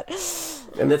that.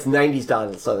 And that's 90s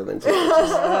Donald Sutherland, too, which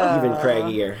is even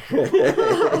craggier.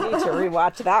 I need to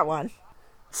rewatch that one.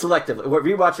 Selectively.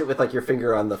 Rewatch it with, your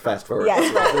finger on the fast forward.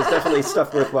 Yes, right. There's definitely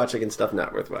stuff worth watching and stuff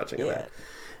not worth watching in that.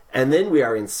 And then we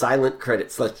are in silent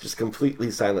credits, just completely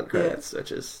silent credits,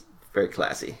 which is very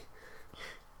classy.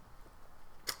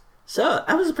 So,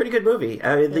 that was a pretty good movie.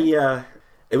 It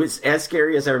was as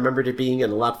scary as I remembered it being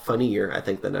and a lot funnier, I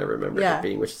think, than I remembered it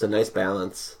being, which is a nice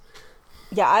balance.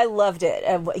 Yeah, I loved it.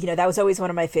 That was always one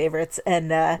of my favorites.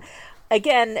 And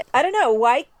again, I don't know,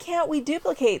 why can't we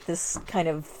duplicate this kind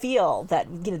of feel that,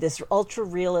 this ultra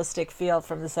realistic feel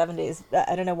from the 70s?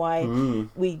 I don't know why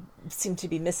we seem to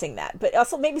be missing that. But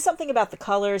also maybe something about the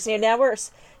colors. Now we're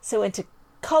so into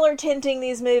color tinting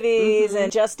these movies and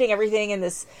adjusting everything in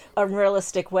this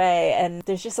unrealistic way. And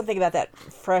there's just something about that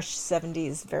fresh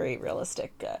 70s, very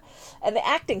realistic. And the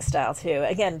acting style, too.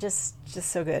 Again, just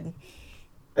so good.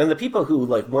 And the people who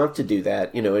want to do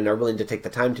that, and are willing to take the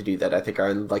time to do that, I think are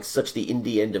on such the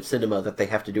indie end of cinema that they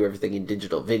have to do everything in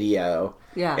digital video.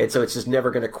 Yeah. And so it's just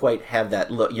never going to quite have that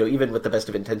look. Even with the best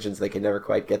of intentions, they can never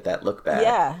quite get that look back.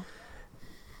 Yeah.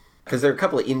 Because there are a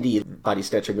couple of indie body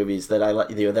snatcher movies that I like,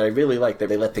 that I really like. That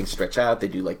they let things stretch out. They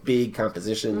do big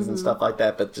compositions and stuff like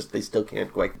that, but just they still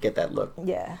can't quite get that look.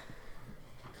 Yeah.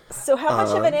 So how much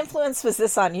of an influence was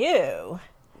this on you?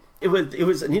 It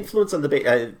was an influence on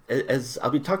the as I'll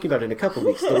be talking about in a couple of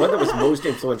weeks. The one that was most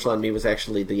influential on me was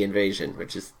actually The Invasion,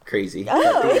 which is crazy.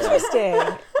 Oh,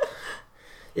 interesting.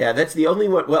 Yeah, that's the only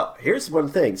one. Well, here's one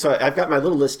thing. So I've got my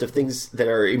little list of things that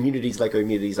are immunities like or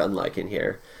immunities unlike in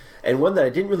here. And one that I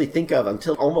didn't really think of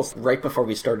until almost right before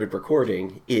we started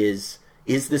recording is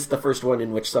this the first one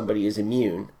in which somebody is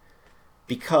immune?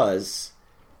 Because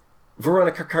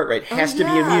Veronica Cartwright has to be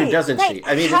immune, doesn't she?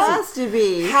 I mean, it has to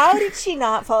be. How did she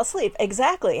not fall asleep?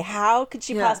 Exactly. How could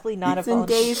she possibly not have fallen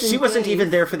asleep? She wasn't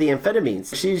even there for the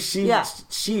amphetamines.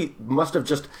 She must have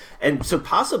just... And so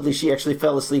possibly she actually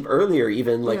fell asleep earlier,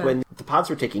 even when the pods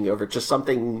were taking over. Just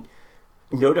something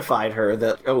notified her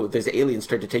that, there's aliens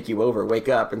trying to take you over, wake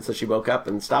up. And so she woke up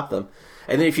and stopped them.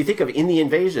 And then if you think of In the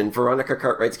Invasion, Veronica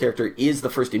Cartwright's character is the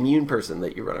first immune person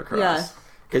that you run across.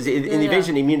 Because in The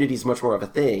Invasion, immunity is much more of a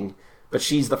thing. But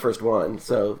she's the first one,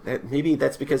 so maybe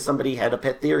that's because somebody had a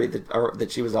pet theory that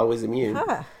she was always immune.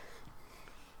 Huh.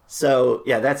 So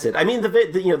yeah, that's it. I mean,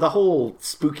 the whole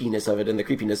spookiness of it and the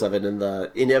creepiness of it and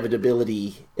the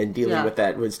inevitability and dealing with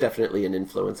that was definitely an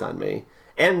influence on me.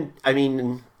 And I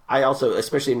mean, I also,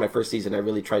 especially in my first season, I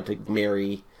really tried to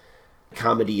marry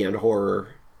comedy and horror.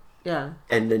 Yeah.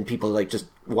 And then people just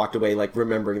walked away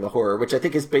remembering the horror, which I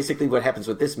think is basically what happens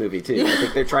with this movie too. I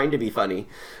think they're trying to be funny,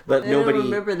 but nobody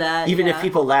remember that. Even if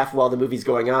people laugh while the movie's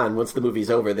going on, once the movie's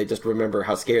over, they just remember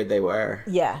how scared they were.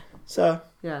 Yeah. So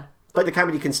yeah. But the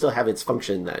comedy can still have its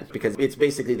function then, because it's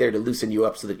basically there to loosen you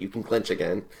up so that you can clench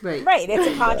again. Right. Right.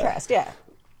 It's a contrast. Yeah.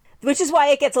 Which is why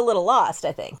it gets a little lost,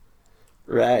 I think.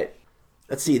 Right.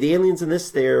 Let's see, the aliens in this,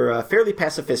 they're fairly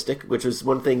pacifistic, which was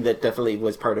one thing that definitely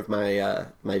was part of my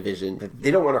my vision.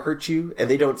 They don't want to hurt you, and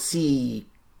they don't see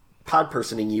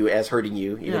pod-personing you as hurting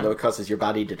you, even though it causes your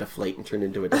body to deflate and turn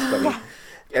into a disc bunny.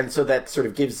 And so that sort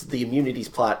of gives the immunities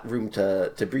plot room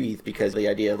to breathe, because the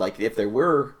idea, if there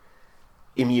were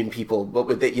immune people, what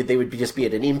would they would just be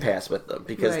at an impasse with them,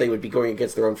 because they would be going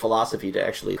against their own philosophy to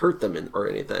actually hurt them or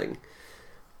anything.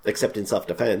 Except in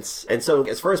self-defense. And so,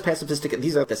 as far as pacifistic,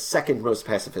 these are the second most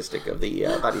pacifistic of the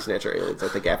Body Snatcher aliens, I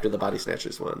think, after the Body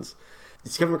Snatchers ones.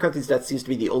 Kevin McCarthy's death seems to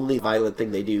be the only violent thing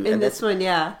they do. In this one,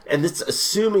 yeah. And it's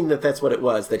assuming that that's what it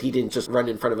was, that he didn't just run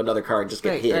in front of another car and just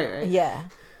get hit. Right. Yeah.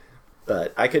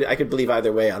 But I could believe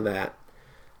either way on that.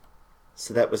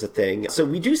 So that was a thing. So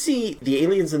we do see the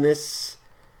aliens in this,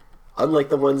 unlike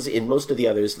the ones in most of the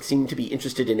others, seem to be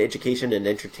interested in education and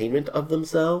entertainment of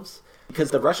themselves.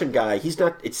 Because the Russian guy,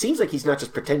 it seems like he's not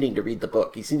just pretending to read the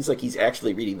book. He seems like he's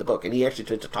actually reading the book, and he actually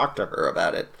tried to talk to her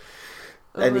about it.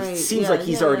 And Right. it seems Yeah, like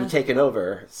he's yeah, already yeah. taken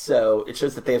over, so it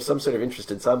shows that they have some sort of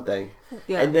interest in something.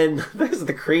 Yeah. And then there's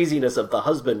the craziness of the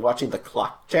husband watching the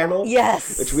clock channel.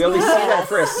 Yes. Which we only see that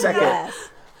for a second. Yes.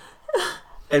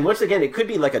 And once again, it could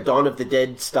be like a Dawn of the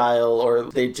Dead style, or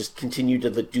they just continue to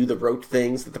do the rote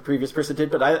things that the previous person did.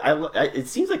 But it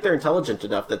seems like they're intelligent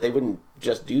enough that they wouldn't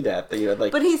just do that.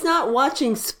 But he's not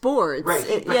watching sports.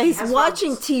 Right. Yeah, he's That's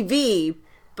watching what- TV,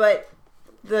 but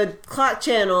the clock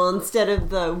channel instead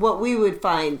of what we would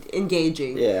find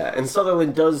engaging. Yeah, and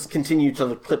Sutherland does continue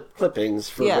to clip clippings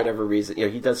for Yeah. whatever reason.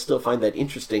 He does still find that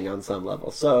interesting on some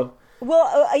level. So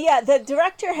Well, the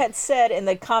director had said in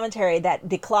the commentary that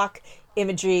the clock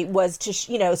imagery was to,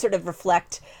 sort of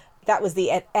reflect, that was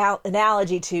the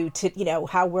analogy to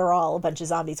how we're all a bunch of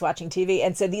zombies watching TV.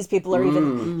 And so these people are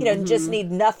even, just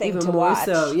need nothing Even to more watch.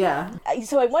 so, yeah.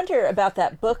 So I wonder about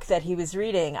that book that he was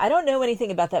reading. I don't know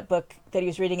anything about that book that he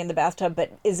was reading in the bathtub,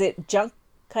 but is it junk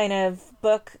kind of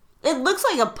book? It looks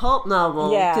like a pulp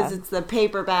novel Yeah. because it's the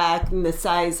paperback and the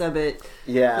size of it.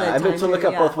 yeah, I meant to look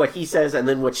up yeah. both what he says and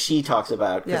then what she talks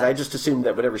about, because Yeah. I just assumed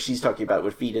that whatever she's talking about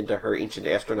would feed into her ancient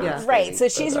astronauts. Yeah. thing. Right, so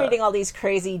she's But, reading all these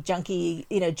crazy, junky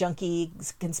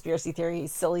conspiracy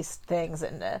theories, silly things,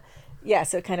 and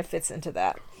so it kind of fits into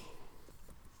that.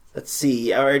 Let's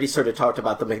see. I already sort of talked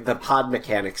about the pod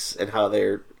mechanics and how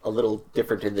they're a little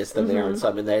different in this than they are in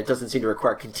some, and that it doesn't seem to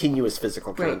require continuous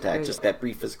physical Right, contact, right. just that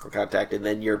brief physical contact, and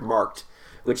then you're marked,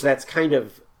 which that's kind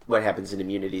of what happens in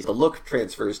immunities. The look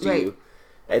transfers to Right. you,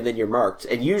 and then you're marked.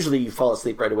 And usually you fall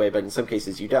asleep right away, but in some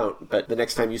cases you don't. But the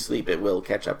next time you sleep, it will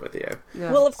catch up with you.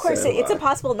 Yeah. Well, of course, So, it's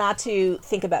impossible not to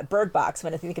think about Bird Box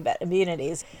when I think about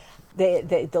immunities.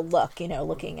 The look,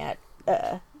 looking at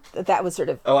that was sort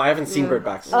of. Oh, I haven't seen Bird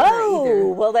Box. Oh, either.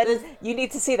 well, then you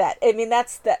need to see that. I mean,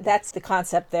 that's the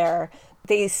concept there.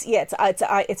 It's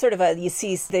sort of you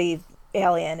see the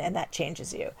alien and that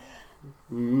changes you.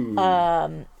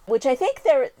 Which I think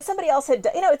somebody else had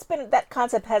done. It's been, that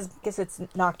concept I guess it's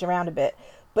knocked around a bit,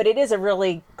 but it is a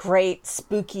really great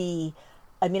spooky.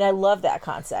 I mean, I love that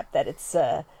concept that it's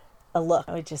a look.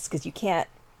 Just because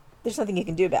there's nothing you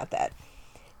can do about that.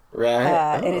 Right.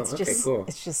 And it's okay, just cool.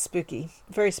 it's just spooky,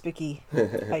 very spooky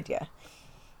idea.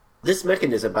 This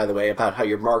mechanism, by the way, about how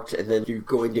you're marked and then you're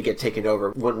going to get taken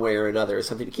over one way or another is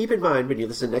something to keep in mind when you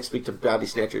listen next week to Body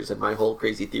Snatchers and my whole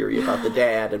crazy theory about the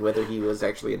dad and whether he was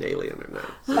actually an alien or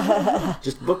not. So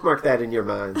just bookmark that in your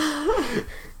mind.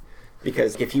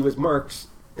 Because if he was marked...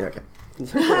 Okay.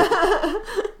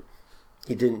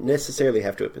 He didn't necessarily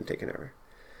have to have been taken over.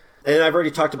 And I've already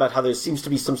talked about how there seems to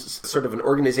be some sort of an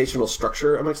organizational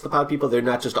structure amongst the pod people. They're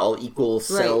not just all equal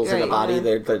cells in a right, body.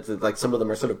 yeah. They're like some of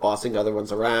them are sort of bossing other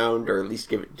ones around, or at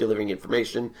least delivering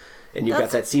information. And you've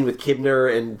got that scene with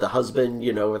Kibner and the husband,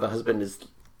 where the husband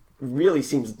really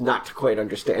seems not to quite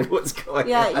understand what's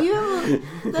going on.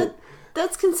 Yeah,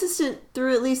 that's consistent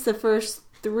through at least the first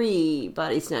 3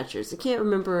 Body Snatchers. I can't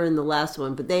remember in the last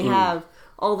one, but they have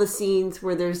all the scenes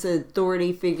where there's an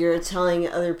authority figure telling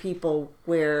other people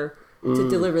where to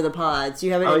deliver the pods.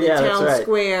 You have it in the that's town right.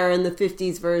 square in the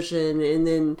 50s version, and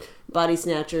then Body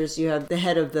Snatchers, you have the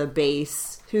head of the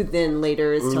base, who then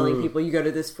later is telling people, you go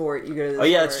to this fort, you go to this Oh,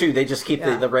 yeah, fort. that's true. They just keep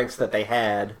Yeah. the ranks that they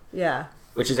had. Yeah.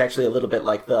 Which is actually a little bit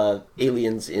like the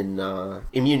aliens in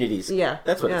Immunities. Yeah,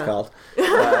 That's what yeah. it's called.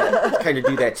 Kind of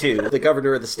do that too. The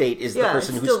governor of the state is the Yeah,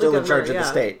 person who's still the still in charge governor,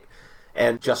 of the yeah. state.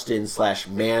 And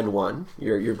Justin/Man One,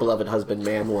 your beloved husband,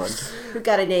 Man One. We've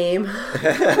got a name.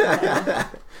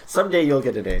 Someday you'll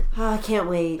get a name. Oh, I can't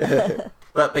wait.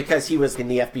 But because he was in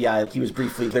the FBI, he was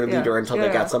briefly their Yeah, leader until they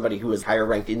yeah. got somebody who was higher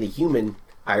ranked in the human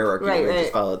hierarchy, Right, and they just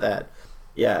right. followed that.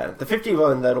 Yeah, the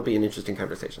 51, that'll be an interesting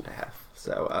conversation to have.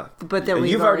 So, But that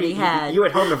we've you've already had. You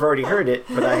at home have already heard it,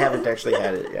 but I haven't actually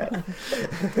had it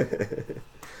yet.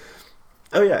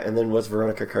 Oh yeah, and then was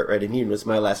Veronica Cartwright immune was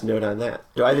my last note on that.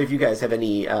 Do either of you guys have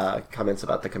any comments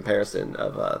about the comparison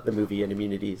of the movie and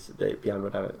Immunities beyond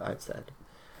what I've said?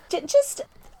 Just,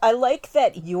 I like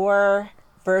that your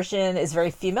version is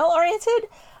very female-oriented.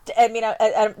 I mean,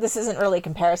 this isn't really a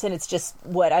comparison. It's just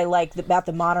what I like about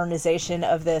the modernization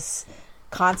of this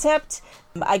concept.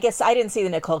 I guess I didn't see the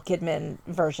Nicole Kidman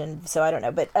version, so I don't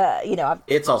know. But,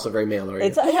 It's also very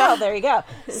male-oriented. well, there you go.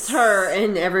 It's her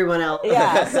and everyone else.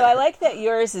 Yeah, so I like that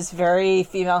yours is very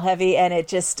female-heavy, and it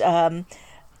just,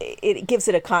 it gives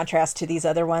it a contrast to these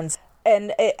other ones.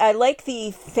 And I like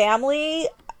the family.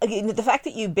 The fact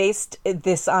that you based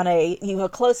this on a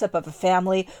close-up of a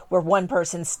family where one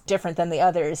person's different than the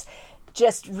others,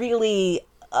 just really,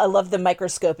 I love the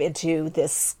microscope into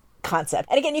this concept.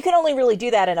 And again, you can only really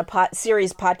do that in a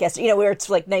series podcast, where it's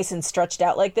like nice and stretched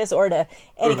out like this, or to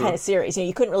any kind of series.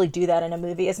 You couldn't really do that in a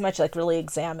movie as much, like really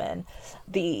examine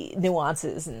the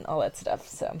nuances and all that stuff.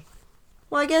 So,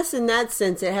 well, I guess in that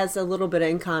sense, it has a little bit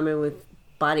in common with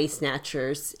Body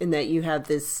Snatchers in that you have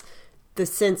the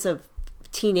sense of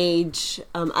teenage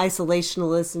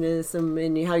isolationism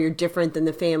and how you're different than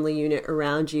the family unit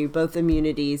around you. Both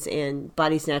Immunities and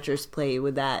Body Snatchers play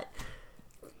with that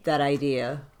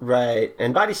idea. Right.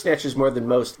 And Body Snatchers, more than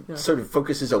most, sort of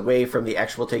focuses away from the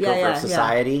actual takeover of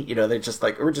society. They're just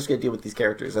like, we're just going to deal with these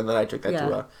characters. And then I took that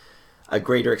to a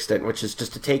greater extent, which is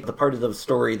just to take the part of the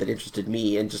story that interested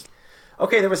me and just,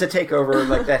 okay, there was a takeover,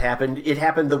 like that happened. It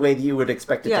happened the way that you would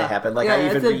expect it to happen. Like I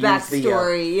even reused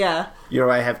backstory,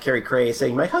 I have Carrie Cray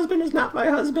saying, my husband is not my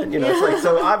husband. It's like,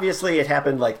 so obviously it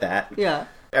happened like that. Yeah.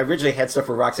 I originally had stuff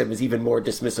where Roxanne was even more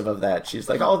dismissive of that. She's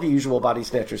like, all the usual Body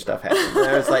Snatcher stuff happened. And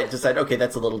I was like, decided, okay,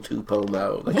 that's a little too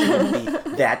pomo. Like, you wouldn't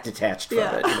be that detached from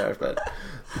it, but...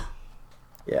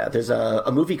 Yeah, there's a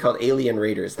movie called Alien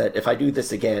Raiders that if I do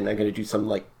this again, I'm going to do some,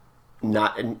 like,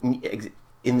 not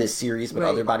in this series, but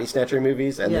other Body Snatcher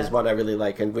movies. And there's one I really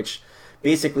like, and which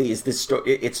basically is this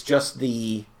story. It's just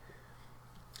the...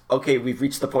 Okay, we've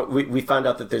reached the point... We found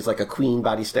out that there's, like, a queen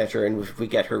Body Snatcher, and if we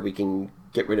get her, we can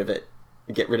get rid of it.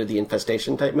 Get rid of the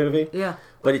infestation type movie. Yeah.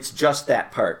 But it's just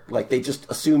that part. Like, they just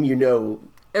assume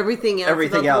everything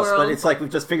else, but it's like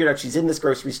we've just figured out she's in this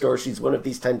grocery store, she's one of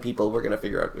these 10 people, we're going to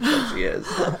figure out which one she is.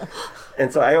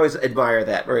 And so I always admire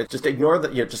that, where just ignore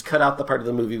just cut out the part of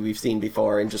the movie we've seen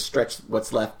before and just stretch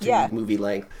what's left to movie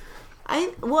length.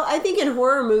 I think in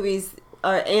horror movies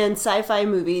and sci-fi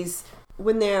movies,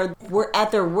 when they're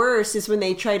at their worst is when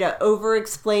they try to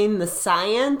over-explain the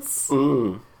science.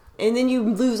 And then you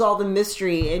lose all the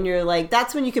mystery, and you're like,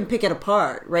 that's when you can pick it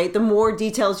apart, right? The more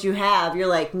details you have, you're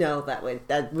like, no, that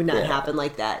would not happen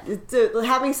like that.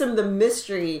 Having some of the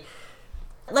mystery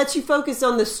lets you focus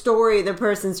on the story the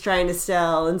person's trying to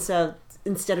sell, and so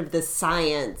instead of the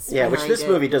science. Yeah, which this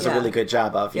movie does a really good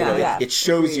job of. It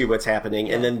shows you what's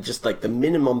happening, and then just like the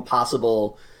minimum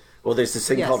possible. Well, there's this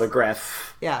thing called a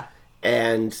graph. Yeah,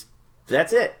 and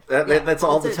that's it. That's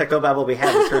all the technobabble we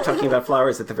have. Is her talking about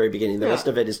flowers at the very beginning. The rest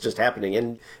of it is just happening.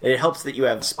 And it helps that you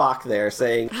have Spock there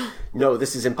saying, no,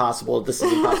 this is impossible, this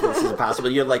is impossible, this is impossible.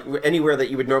 You're like, anywhere that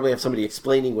you would normally have somebody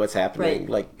explaining what's happening,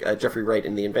 like Jeffrey Wright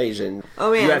in The Invasion.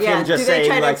 Oh, man, you have him just do they saying,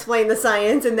 try to explain the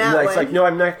science in that way? It's like, no,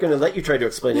 I'm not going to let you try to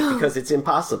explain it because it's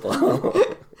impossible.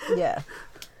 Yeah.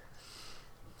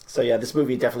 So, this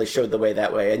movie definitely showed the way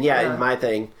that way. And, in my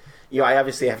thing... I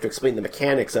obviously have to explain the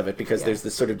mechanics of it because there's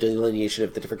this sort of delineation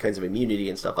of the different kinds of immunity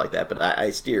and stuff like that, but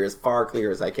I steer as far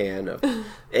clear as I can of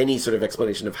any sort of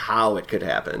explanation of how it could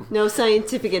happen. No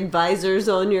scientific advisors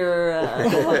on your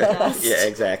podcast. Yeah,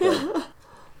 exactly.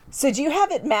 So do you have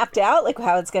it mapped out, like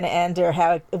how it's going to end or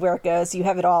where it goes? You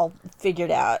have it all figured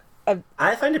out?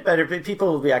 I find it better, but people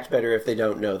will react better if they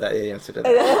don't know the answer to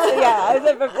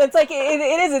that. It's like it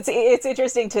is. It's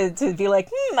interesting to be like,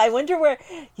 I wonder where,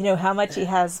 how much he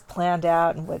has planned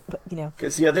out and what,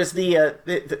 Because there's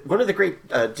the one of the great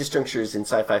disjunctures in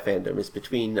sci-fi fandom is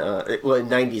between in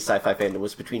 90s sci-fi fandom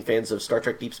was between fans of Star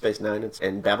Trek Deep Space Nine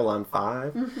and Babylon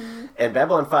 5. Mm-hmm. And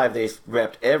Babylon 5 they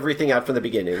wrapped everything out from the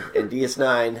beginning. And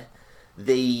DS9.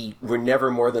 They were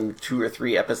never more than 2 or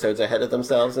 3 episodes ahead of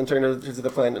themselves in terms of the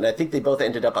plan, and I think they both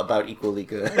ended up about equally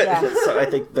good. Yeah. So I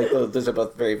think those are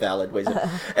both very valid ways.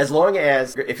 As long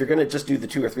as, if you're going to just do the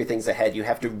 2 or 3 things ahead, you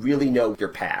have to really know your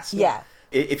past. Yeah.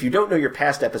 If you don't know your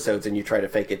past episodes and you try to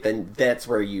fake it, then that's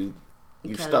where you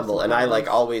stumble. And I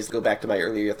always go back to my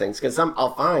earlier things, because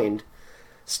I'll find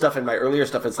stuff in my earlier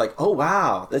stuff, it's like, oh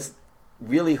wow, this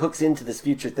really hooks into this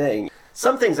future thing.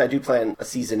 Some things I do plan a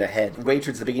season ahead. Way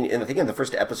towards the beginning, and I think in the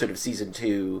first episode of season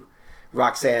 2,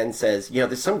 Roxanne says,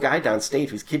 there's some guy downstate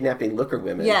who's kidnapping looker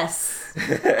women. Yes.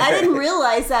 I didn't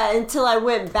realize that until I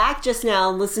went back just now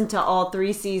and listened to all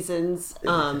 3 seasons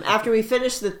after we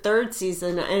finished the 3rd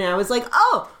season, and I was like,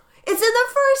 oh, it's in the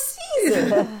first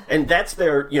season. And that's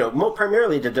their,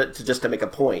 primarily to make a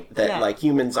point that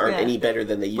humans aren't any better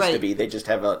than they used to be. They just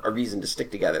have a reason to stick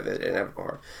together and have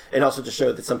more. And also to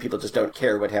show that some people just don't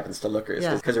care what happens to lookers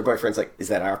because their boyfriend's like, is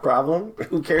that our problem?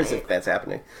 Who cares if that's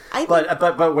happening?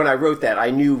 But when I wrote that,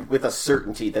 I knew with a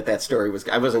certainty that story was.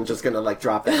 I wasn't just going to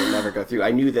drop that and never go through.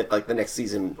 I knew that the next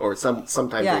season or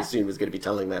sometime very soon was going to be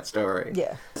telling that story.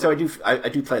 Yeah. So I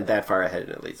do plan that far ahead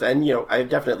at least, and I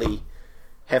definitely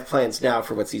have plans now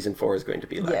for what season 4 is going to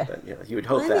be like. Yeah. But, you would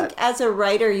hope that. I think as a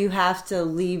writer, you have to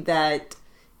leave that.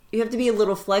 You have to be a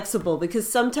little flexible because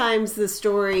sometimes the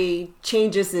story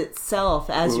changes itself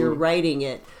as you're writing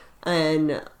it,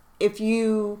 and if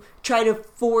you try to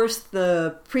force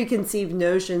the preconceived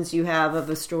notions you have of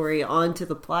a story onto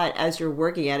the plot as you're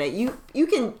working at it, you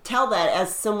can tell that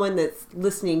as someone that's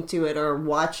listening to it or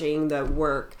watching the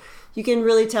work. You can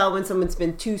really tell when someone's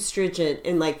been too stringent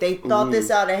and like they thought this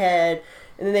out ahead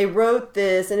and then they wrote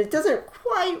this and it doesn't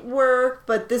quite work,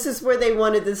 but this is where they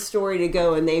wanted this story to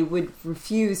go and they would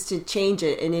refuse to change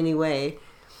it in any way.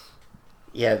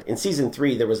 Yeah, in season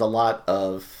 3 there was a lot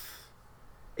of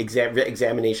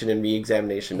examination and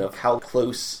re-examination of how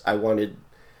close I wanted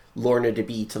Lorna to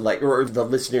be to like, or the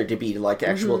listener to be to like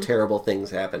actual terrible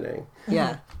things happening.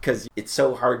 Yeah. Because it's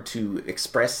so hard to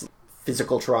express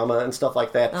physical trauma and stuff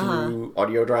like that through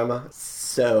audio drama.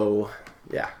 So,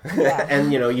 yeah.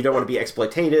 And, you know, you don't want to be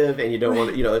exploitative and you don't want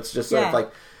to, you know, it's just sort of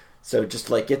like, so just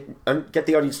like get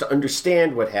the audience to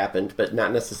understand what happened, but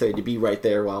not necessarily to be right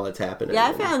there while it's happening.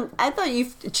 Yeah, I thought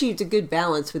you've achieved a good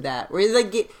balance with that, where you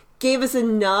like gave us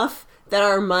enough that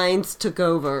our minds took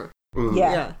over. Mm-hmm.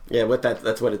 Yeah.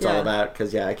 That's what it's all about.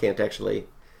 Because I can't actually.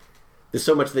 There's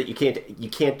so much that you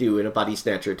can't do in a body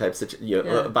snatcher type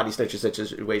a body snatcher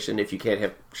situation if you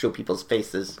can't show people's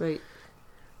faces. Right.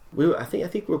 I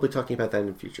think we'll be talking about that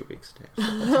in future weeks,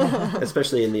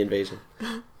 especially in the invasion.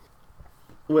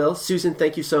 Well, Susan,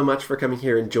 thank you so much for coming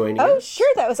here and joining us. Oh, sure.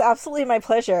 That was absolutely my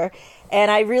pleasure. And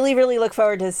I really, really look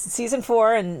forward to season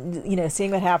 4 and, you know,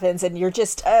 seeing what happens. And you're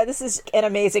just, this is an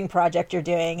amazing project you're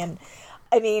doing. And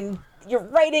I mean, you're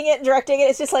writing it and directing it.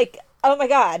 It's just like, oh my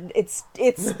God, it's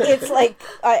like,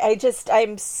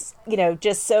 I'm, you know,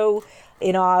 just so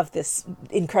in awe of this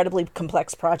incredibly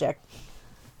complex project.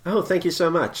 Oh, thank you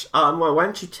so much. Well, why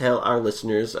don't you tell our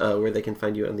listeners where they can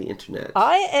find you on the internet?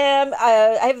 I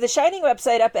have the Shining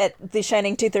website up at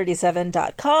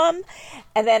theshining237.com.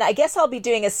 And then I guess I'll be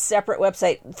doing a separate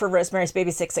website for Rosemary's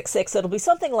Baby 666. It'll be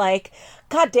something like,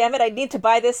 God damn it, I need to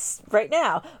buy this right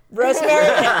now. Rosemary,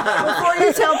 before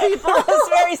you tell people.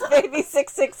 Rosemary's Baby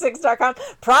 666.com.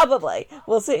 Probably.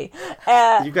 We'll see.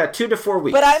 You've got 2 to 4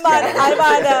 weeks. But I'm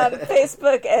on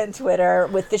Facebook and Twitter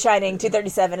with The Shining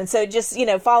 237. And so just, you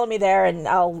know, follow me there and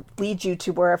I'll lead you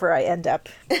to wherever I end up.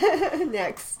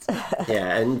 Next.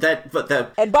 Yeah, and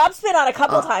and Bob's been on a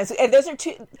couple times, and those are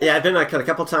 2. Yeah, I've been on a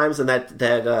couple times, and that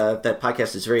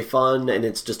podcast is very fun, and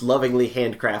it's just lovingly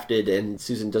handcrafted, and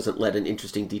Susan doesn't let an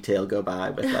interesting detail go by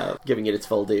without giving it its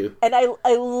full due. And I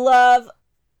love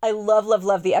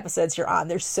the episodes you're on.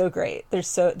 They're so great.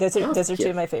 Those are 2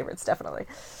 of my favorites, definitely.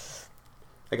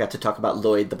 I got to talk about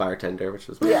Lloyd the bartender, which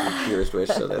was my dearest wish,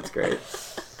 so that's great.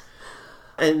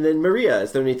 And then, Maria,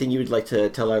 is there anything you would like to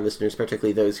tell our listeners,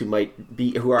 particularly those who might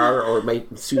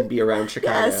soon be around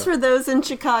Chicago? Yes, for those in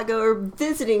Chicago or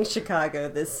visiting Chicago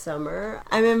this summer,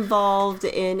 I'm involved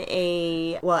in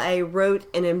I wrote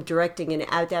and am directing an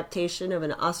adaptation of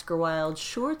an Oscar Wilde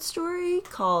short story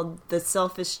called The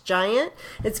Selfish Giant.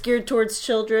 It's geared towards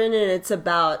children, and it's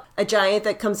about a giant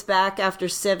that comes back after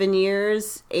 7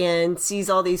 years and sees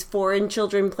all these foreign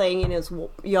children playing in his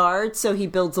yard, so he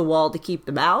builds a wall to keep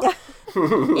them out.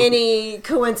 Any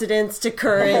coincidence to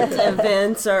current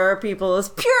events or people is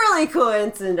purely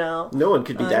coincidental. No one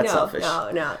could be that selfish.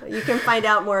 No. You can find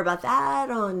out more about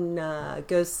that on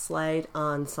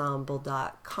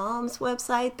GhostlightEnsemble.com's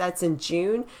website. That's in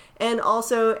June. And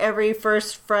also every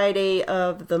first Friday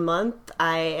of the month,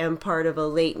 I am part of a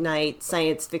late-night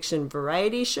science fiction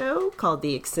variety show called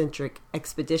The Eccentric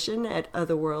Expedition at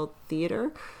Otherworld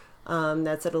Theater.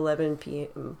 That's at 11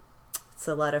 p.m. It's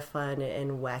a lot of fun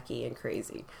and wacky and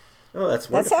crazy. Oh, that's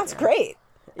wonderful. That sounds great.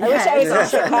 I wish I was in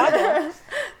Chicago.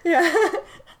 Yeah.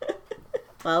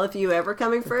 Well, if you ever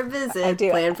coming for a visit,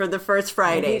 plan for the first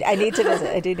Friday. I need to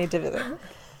visit. I do need to visit.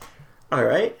 All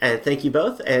right, and thank you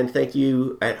both, and thank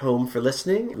you at home for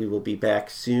listening. We will be back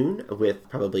soon with,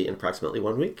 probably in approximately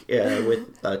 1 week,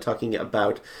 with talking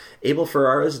about Abel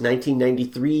Ferrara's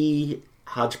 1993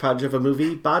 hodgepodge of a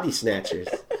movie, Body Snatchers,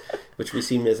 which we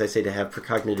seem, as I say, to have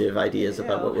precognitive ideas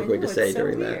about what we're going to say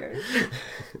during that.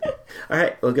 All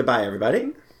right, well, goodbye,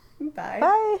 everybody. Bye.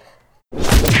 Bye.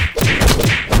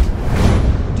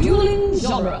 Dueling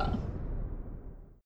Genre.